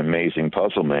 it's an amazing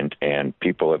puzzlement, and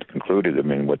people have concluded,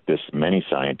 with many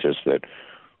scientists, that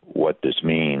what this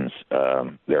means.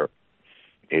 There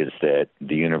is that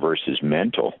the universe is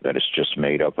mental, that it's just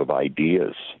made up of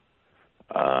ideas.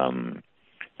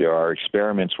 There are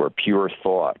experiments where pure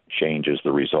thought changes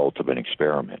the result of an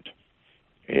experiment.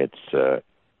 It's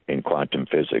in quantum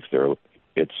physics.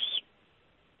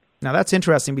 Now that's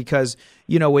interesting because,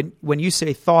 you know, when you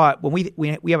say thought, when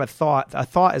we have a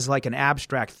thought is like an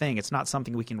abstract thing. It's not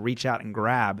something we can reach out and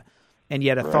grab, and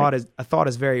yet a thought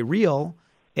is very real,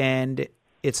 and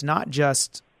it's not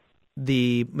just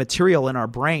the material in our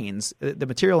brains. The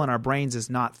material in our brains is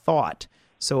not thought.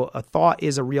 So a thought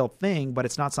is a real thing, but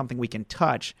it's not something we can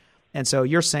touch. And so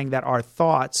you're saying that our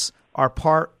thoughts are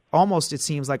part. Almost, it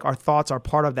seems like our thoughts are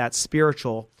part of that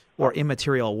spiritual or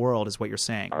immaterial world, is what you're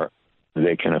saying.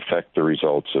 They can affect the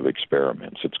results of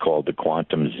experiments. It's called the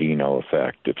quantum Zeno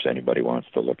effect, if anybody wants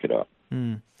to look it up.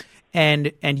 Mm.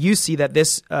 And you see that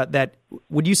this that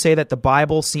would you say that the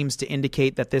Bible seems to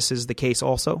indicate that this is the case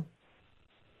also?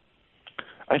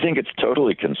 I think it's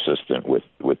totally consistent with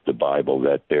the Bible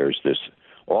that there's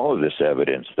all of this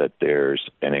evidence that there's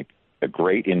a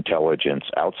great intelligence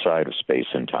outside of space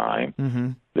and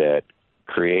time that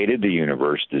created the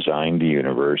universe, designed the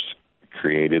universe,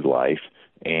 created life,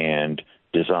 and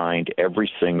designed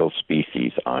every single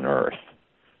species on Earth.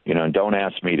 You know, and don't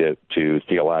ask me to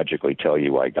theologically tell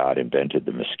you why God invented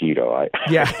the mosquito.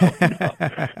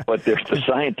 But there's the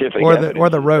scientific evidence. Or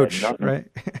the roach, right?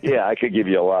 Yeah, I could give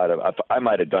you a lot of. I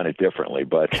might have done it differently,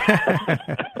 but.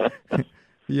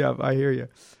 Yeah, I hear you.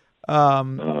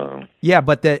 Yeah,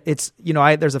 but it's, you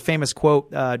know, there's a famous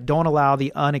quote: "Don't allow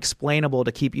the unexplainable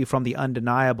to keep you from the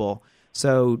undeniable."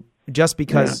 So just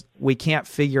because we can't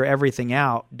figure everything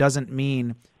out doesn't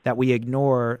mean that we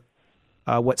ignore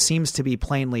what seems to be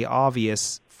plainly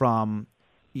obvious from,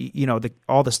 you know,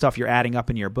 all the stuff you're adding up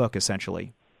in your book,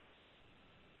 essentially.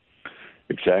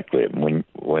 Exactly.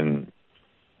 When,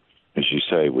 as you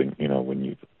say, when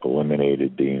you've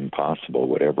eliminated the impossible,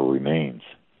 whatever remains.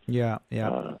 Yeah.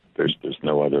 There's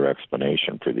no other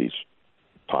explanation for these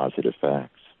positive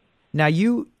facts. Now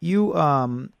you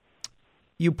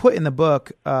put in the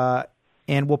book,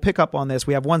 and we'll pick up on this.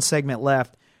 We have one segment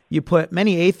left. You put,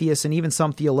 many atheists and even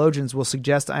some theologians will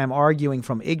suggest I am arguing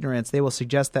from ignorance. They will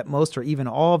suggest that most or even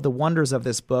all of the wonders of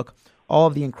this book, all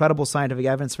of the incredible scientific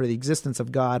evidence for the existence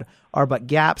of God, are but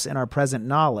gaps in our present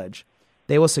knowledge.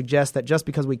 They will suggest that just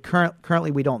because we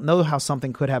currently we don't know how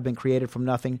something could have been created from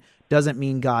nothing doesn't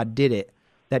mean God did it.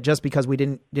 That just because we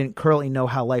didn't currently know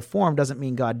how life formed doesn't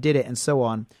mean God did it, and so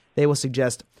on. They will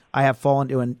suggest I have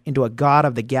fallen into a God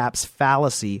of the gaps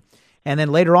fallacy. And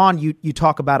then later on, you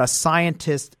talk about a science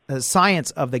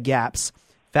of the gaps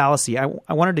fallacy. I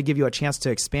wanted to give you a chance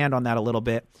to expand on that a little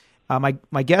bit.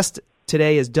 My guest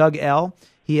today is Doug L.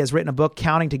 He has written a book,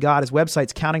 Counting to God. His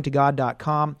website's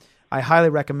countingtogod.com. I highly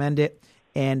recommend it,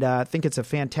 and I think it's a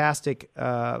fantastic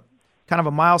kind of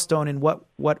a milestone in what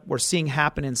we're seeing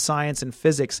happen in science and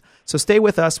physics. So stay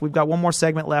with us. We've got one more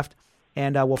segment left,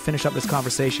 and we'll finish up this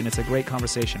conversation. It's a great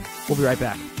conversation. We'll be right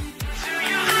back.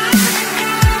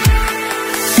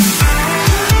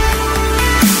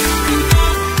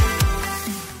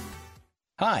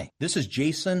 Hi, this is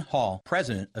Jason Hall,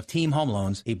 president of Team Home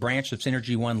Loans, a branch of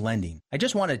Synergy One Lending. I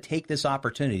just want to take this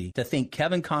opportunity to thank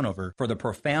Kevin Conover for the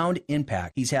profound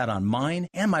impact he's had on mine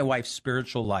and my wife's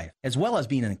spiritual life, as well as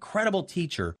being an incredible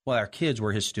teacher while our kids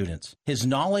were his students. His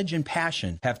knowledge and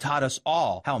passion have taught us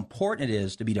all how important it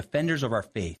is to be defenders of our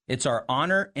faith. It's our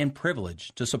honor and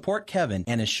privilege to support Kevin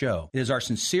and his show. It is our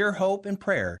sincere hope and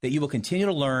prayer that you will continue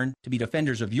to learn to be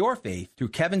defenders of your faith through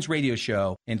Kevin's radio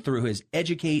show and through his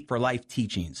Educate for Life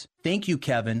teachings. Thank you,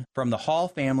 Kevin, from the Hall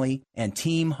family and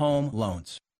Team Home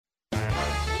Loans.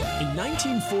 In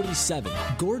 1947,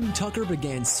 Gordon Tucker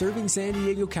began serving San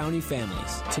Diego County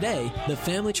families. Today, the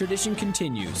family tradition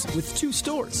continues with 2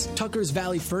 stores, Tucker's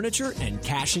Valley Furniture and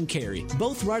Cash and Carry,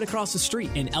 both right across the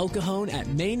street in El Cajon at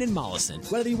Main and Mollison.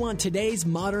 Whether you want today's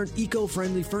modern,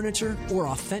 eco-friendly furniture or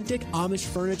authentic Amish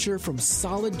furniture from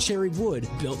solid cherry wood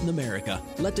built in America,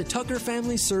 let the Tucker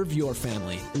family serve your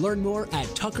family. Learn more at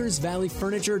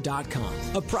tuckersvalleyfurniture.com,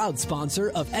 a proud sponsor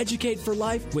of Educate for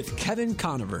Life with Kevin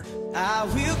Conover. I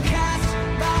will cast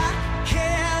my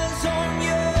cares on you.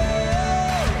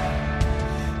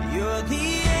 You're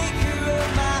the anchor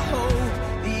of my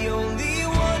hope, the only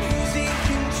one who's in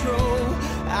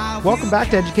control. Welcome back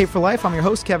to Educate for Life. I'm your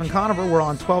host, Kevin Conover. We're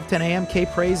on 1210 AM,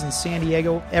 K-Praise in San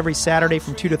Diego every Saturday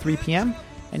from 2 to 3 p.m.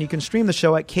 And you can stream the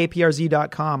show at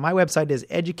kprz.com. My website is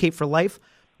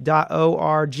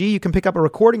educateforlife.org. You can pick up a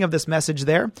recording of this message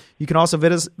there. You can also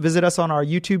visit us on our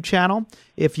YouTube channel.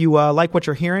 If you like what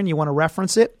you're hearing, you want to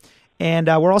reference it. And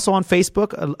we're also on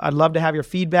Facebook. I'd love to have your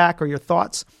feedback or your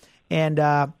thoughts. And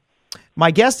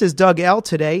My guest is Doug L.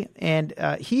 today, and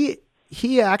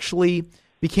he actually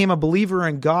became a believer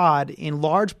in God in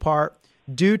large part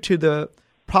due to the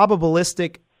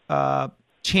probabilistic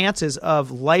chances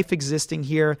of life existing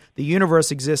here, the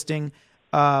universe existing,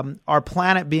 our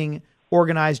planet being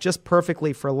organized just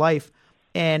perfectly for life.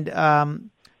 And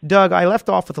Doug, I left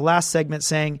off with the last segment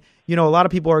saying, a lot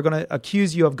of people are going to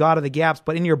accuse you of God of the gaps,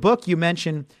 but in your book you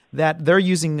mentioned that they're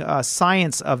using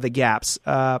science of the gaps.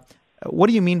 What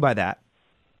do you mean by that?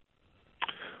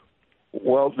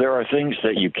 Well, there are things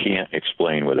that you can't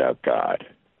explain without God,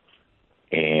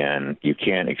 and you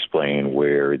can't explain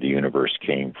where the universe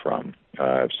came from.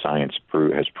 Science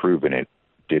has proven it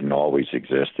didn't always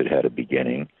exist. It had a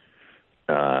beginning.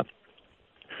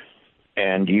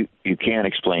 And you can't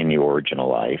explain the origin of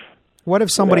life. What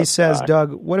if somebody says,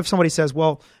 Doug,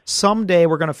 well, someday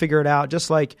we're going to figure it out, just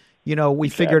like, we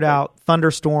figured out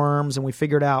thunderstorms and we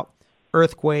figured out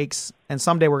earthquakes, and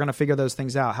someday we're going to figure those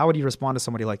things out. How would you respond to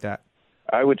somebody like that?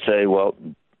 I would say, well,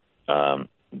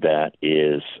 that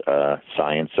is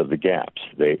science of the gaps.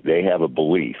 They have a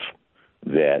belief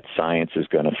that science is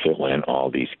going to fill in all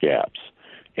these gaps.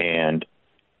 And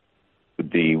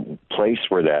the place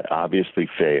where that obviously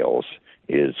fails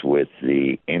is with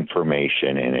the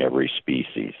information in every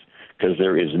species, because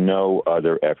there is no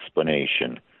other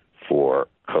explanation for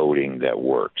coding that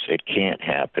works. It can't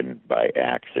happen by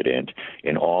accident.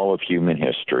 In all of human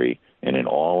history and in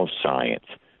all of science,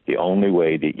 the only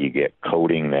way that you get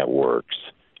coding that works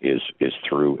is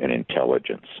through an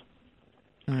intelligence.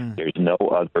 There's no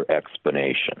other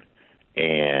explanation.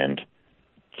 And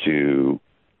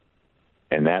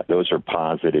those are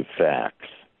positive facts.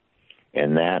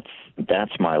 And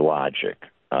that's my logic.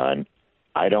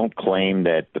 I don't claim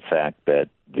that the fact that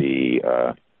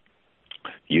the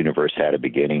universe had a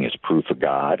beginning is proof of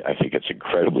God. I think it's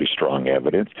incredibly strong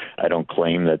evidence. I don't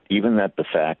claim that even that the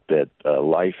fact that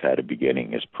life had a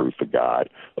beginning is proof of God,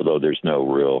 although there's no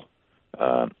real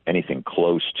anything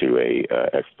close to a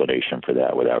explanation for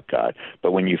that without God.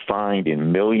 But when you find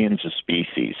in millions of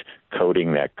species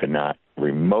coding that could not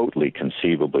remotely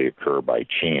conceivably occur by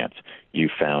chance, you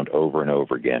found over and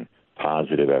over again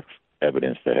positive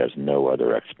evidence that has no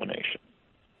other explanation.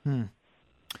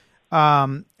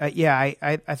 I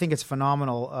think it's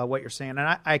phenomenal what you're saying,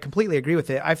 and I completely agree with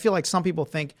it. I feel like some people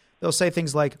think, they'll say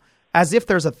things like, as if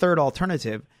there's a third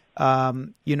alternative,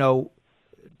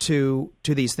 to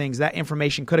these things. That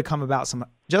information could have come about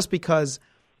just because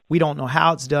we don't know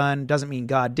how it's done doesn't mean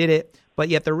God did it, but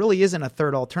yet there really isn't a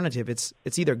third alternative. It's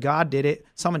either God did it,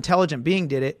 some intelligent being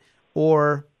did it,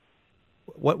 or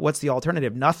what's the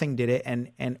alternative? Nothing did it,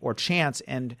 and or chance,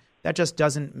 and that just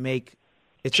doesn't make.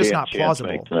 It's just not plausible.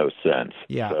 Chance makes no sense.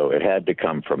 Yeah. So it had to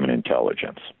come from an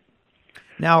intelligence.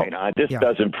 Now, this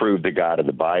doesn't prove the God of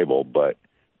the Bible, but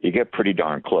you get pretty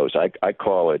darn close. I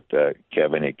call it,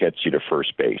 Kevin, it gets you to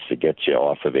first base. It gets you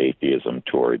off of atheism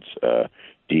towards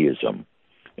deism.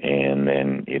 And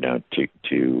then,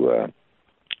 to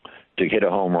hit a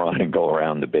home run and go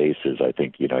around the bases, I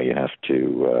think, you have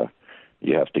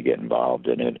to get involved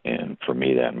in it. And for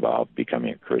me, that involved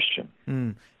becoming a Christian.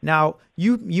 Now,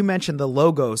 you mentioned the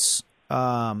Logos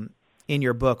in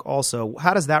your book also.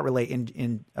 How does that relate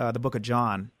in the book of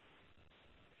John?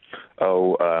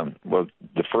 Well,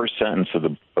 the first sentence of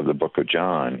the book of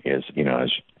John is,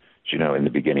 as you know, in the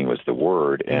beginning was the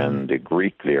Word, and the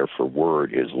Greek there for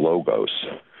word is logos,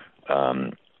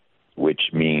 which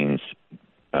means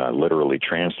literally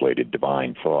translated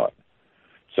divine thought.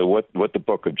 So what the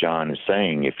book of John is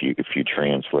saying, if you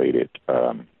translate it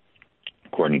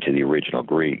according to the original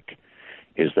Greek,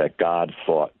 is that God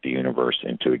thought the universe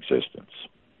into existence.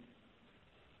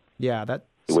 Yeah,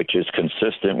 which is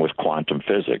consistent with quantum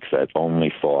physics, that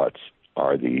only thoughts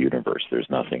are the universe. There's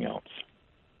nothing else.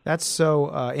 That's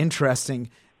so interesting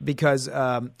because,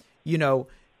 a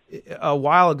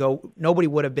while ago, nobody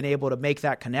would have been able to make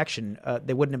that connection.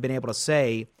 They wouldn't have been able to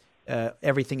say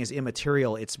everything is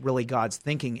immaterial. It's really God's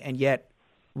thinking. And yet,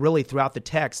 really throughout the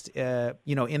text, in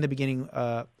the beginning,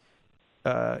 God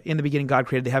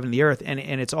created the heaven and the earth. And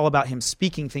it's all about him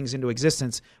speaking things into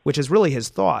existence, which is really his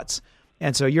thoughts.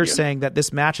 And so you're saying that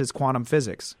this matches quantum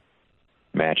physics.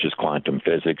 Matches quantum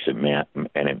physics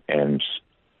and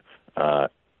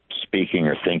speaking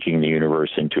or thinking the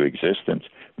universe into existence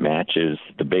matches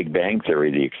the Big Bang Theory,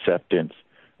 the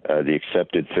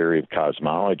accepted theory of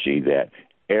cosmology, that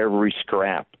every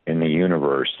scrap in the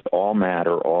universe, all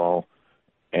matter, all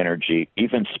energy,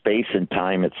 even space and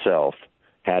time itself,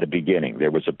 had a beginning. There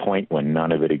was a point when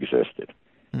none of it existed.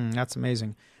 That's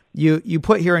amazing. You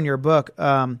put here in your book,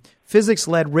 physics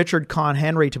led Richard Conn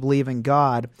Henry to believe in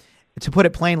God. to put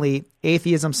it plainly,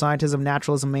 atheism, scientism,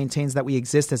 naturalism maintains that we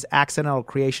exist as accidental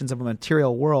creations of a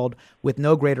material world with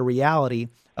no greater reality.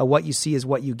 What you see is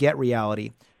what you get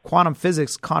reality. Quantum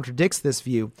physics contradicts this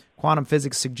view. Quantum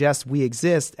physics suggests we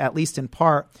exist, at least in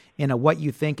part, in a what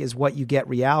you think is what you get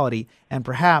reality, and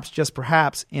perhaps, just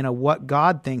perhaps, in a what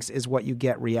God thinks is what you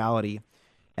get reality.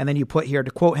 And then you put here,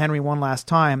 to quote Henry one last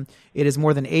time, it is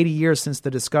more than 80 years since the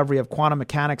discovery of quantum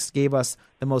mechanics gave us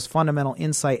the most fundamental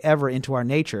insight ever into our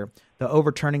nature, the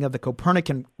overturning of the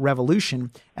Copernican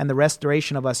revolution, and the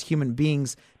restoration of us human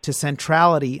beings to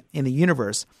centrality in the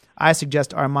universe. I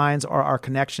suggest our minds are our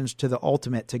connections to the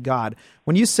ultimate, to God.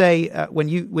 When you say, when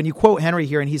you quote Henry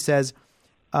here and he says,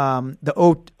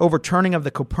 the overturning of the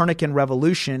Copernican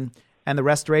revolution and the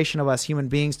restoration of us human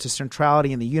beings to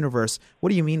centrality in the universe, what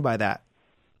do you mean by that?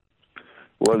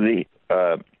 Well,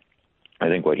 I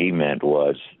think what he meant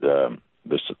was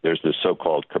there's this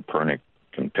so-called Copernican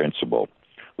principle,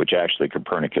 which actually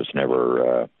Copernicus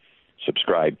never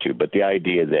subscribed to. But the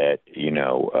idea that,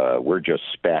 we're just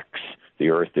specks. The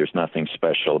Earth, there's nothing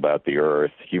special about the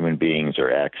Earth. Human beings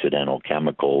are accidental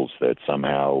chemicals that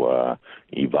somehow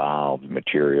evolved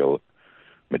materially,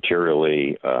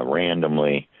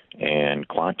 randomly, and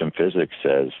quantum physics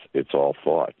says it's all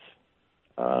thoughts.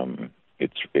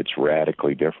 It's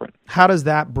radically different. How does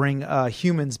that bring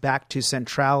humans back to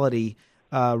centrality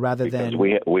rather than...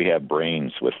 Because we have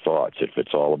brains with thoughts, if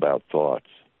it's all about thoughts.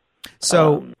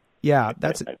 So,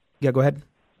 that's it. Yeah, go ahead.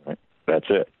 That's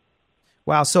it.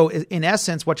 Wow. So in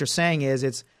essence, what you're saying is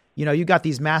it's, you've got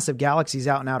these massive galaxies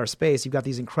out in outer space. You've got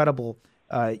these incredible,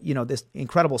 this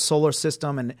incredible solar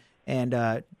system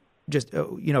and just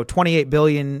 28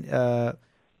 billion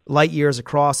light years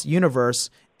across universe.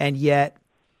 And yet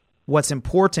what's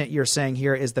important, you're saying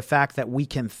here, is the fact that we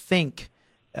can think.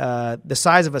 The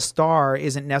size of a star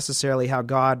isn't necessarily how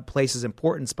God places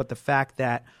importance, but the fact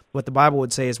that what the Bible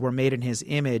would say is we're made in his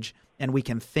image and we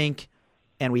can think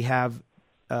and we have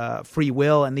free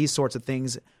will and these sorts of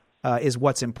things is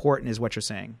what's important, is what you're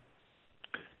saying.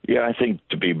 Yeah, I think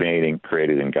to be made and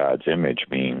created in God's image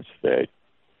means that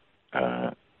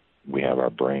we have our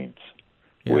brains,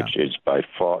 which is by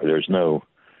far, there's no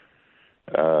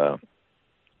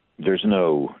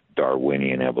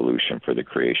Darwinian evolution for the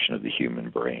creation of the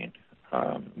human brain.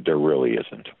 There really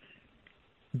isn't.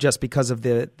 Just because of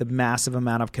the massive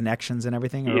amount of connections and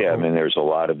everything? Yeah, there's a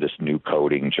lot of this new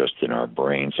coding just in our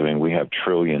brains. We have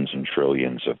trillions and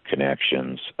trillions of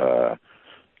connections. And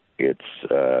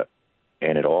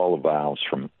it all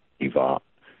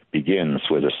begins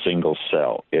with a single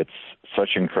cell. It's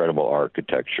such incredible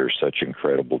architecture, such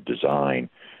incredible design.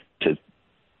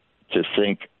 To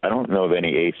think, I don't know of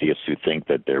any atheists who think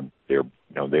that they're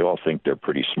they all think they're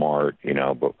pretty smart,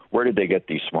 but where did they get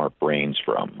these smart brains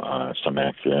from? Some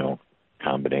accidental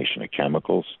combination of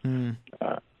chemicals.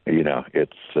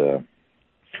 It's,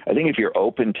 I think if you're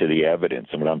open to the evidence,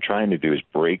 and what I'm trying to do is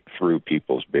break through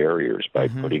people's barriers by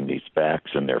putting these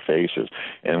facts in their faces.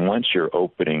 And once you're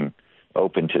open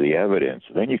to the evidence,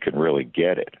 then you can really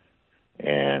get it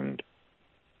and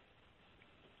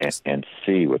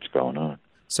see what's going on.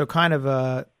 So kind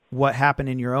of what happened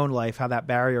in your own life, how that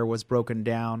barrier was broken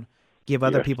down, give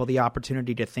other people the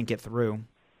opportunity to think it through.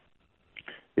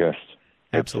 Yes.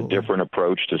 Absolutely. It's a different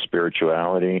approach to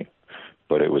spirituality,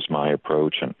 but it was my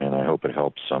approach, and I hope it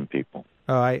helps some people.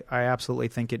 Oh, I absolutely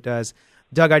think it does.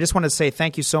 Doug, I just want to say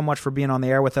thank you so much for being on the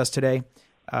air with us today.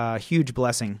 Huge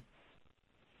blessing.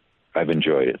 I've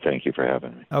enjoyed it. Thank you for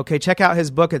having me. Okay, check out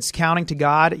his book. It's Counting to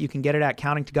God. You can get it at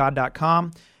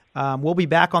countingtogod.com. We'll be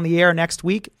back on the air next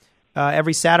week,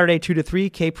 every Saturday, 2 to 3,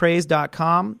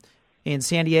 kpraise.com. In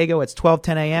San Diego, it's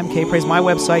 12:10 a.m. Kpraise. My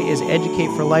website is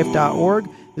educateforlife.org.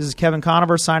 This is Kevin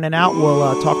Conover signing out.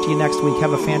 We'll talk to you next week.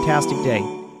 Have a fantastic day.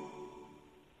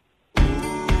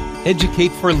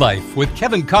 Educate for Life with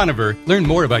Kevin Conover. Learn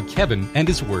more about Kevin and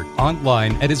his work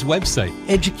online at his website,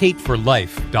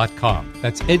 educateforlife.com.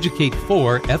 That's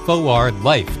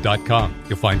educateforlife.com.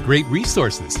 You'll find great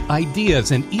resources, ideas,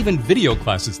 and even video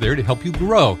classes there to help you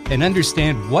grow and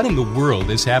understand what in the world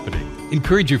is happening.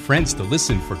 Encourage your friends to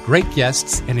listen for great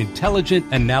guests and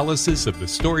intelligent analysis of the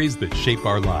stories that shape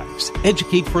our lives.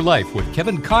 Educate for Life with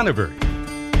Kevin Conover.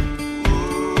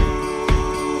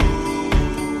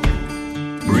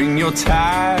 Bring your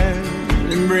tithe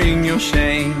and bring your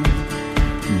shame.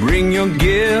 Bring your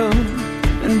guilt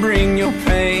and bring your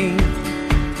pain.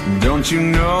 Don't you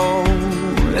know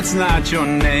that's not your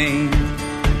name?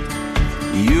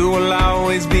 You will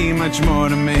always be much more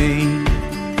to me.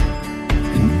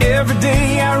 And every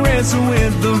day I wrestle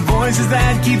with the voices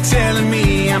that keep telling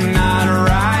me I'm not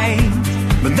right.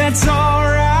 But that's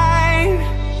alright.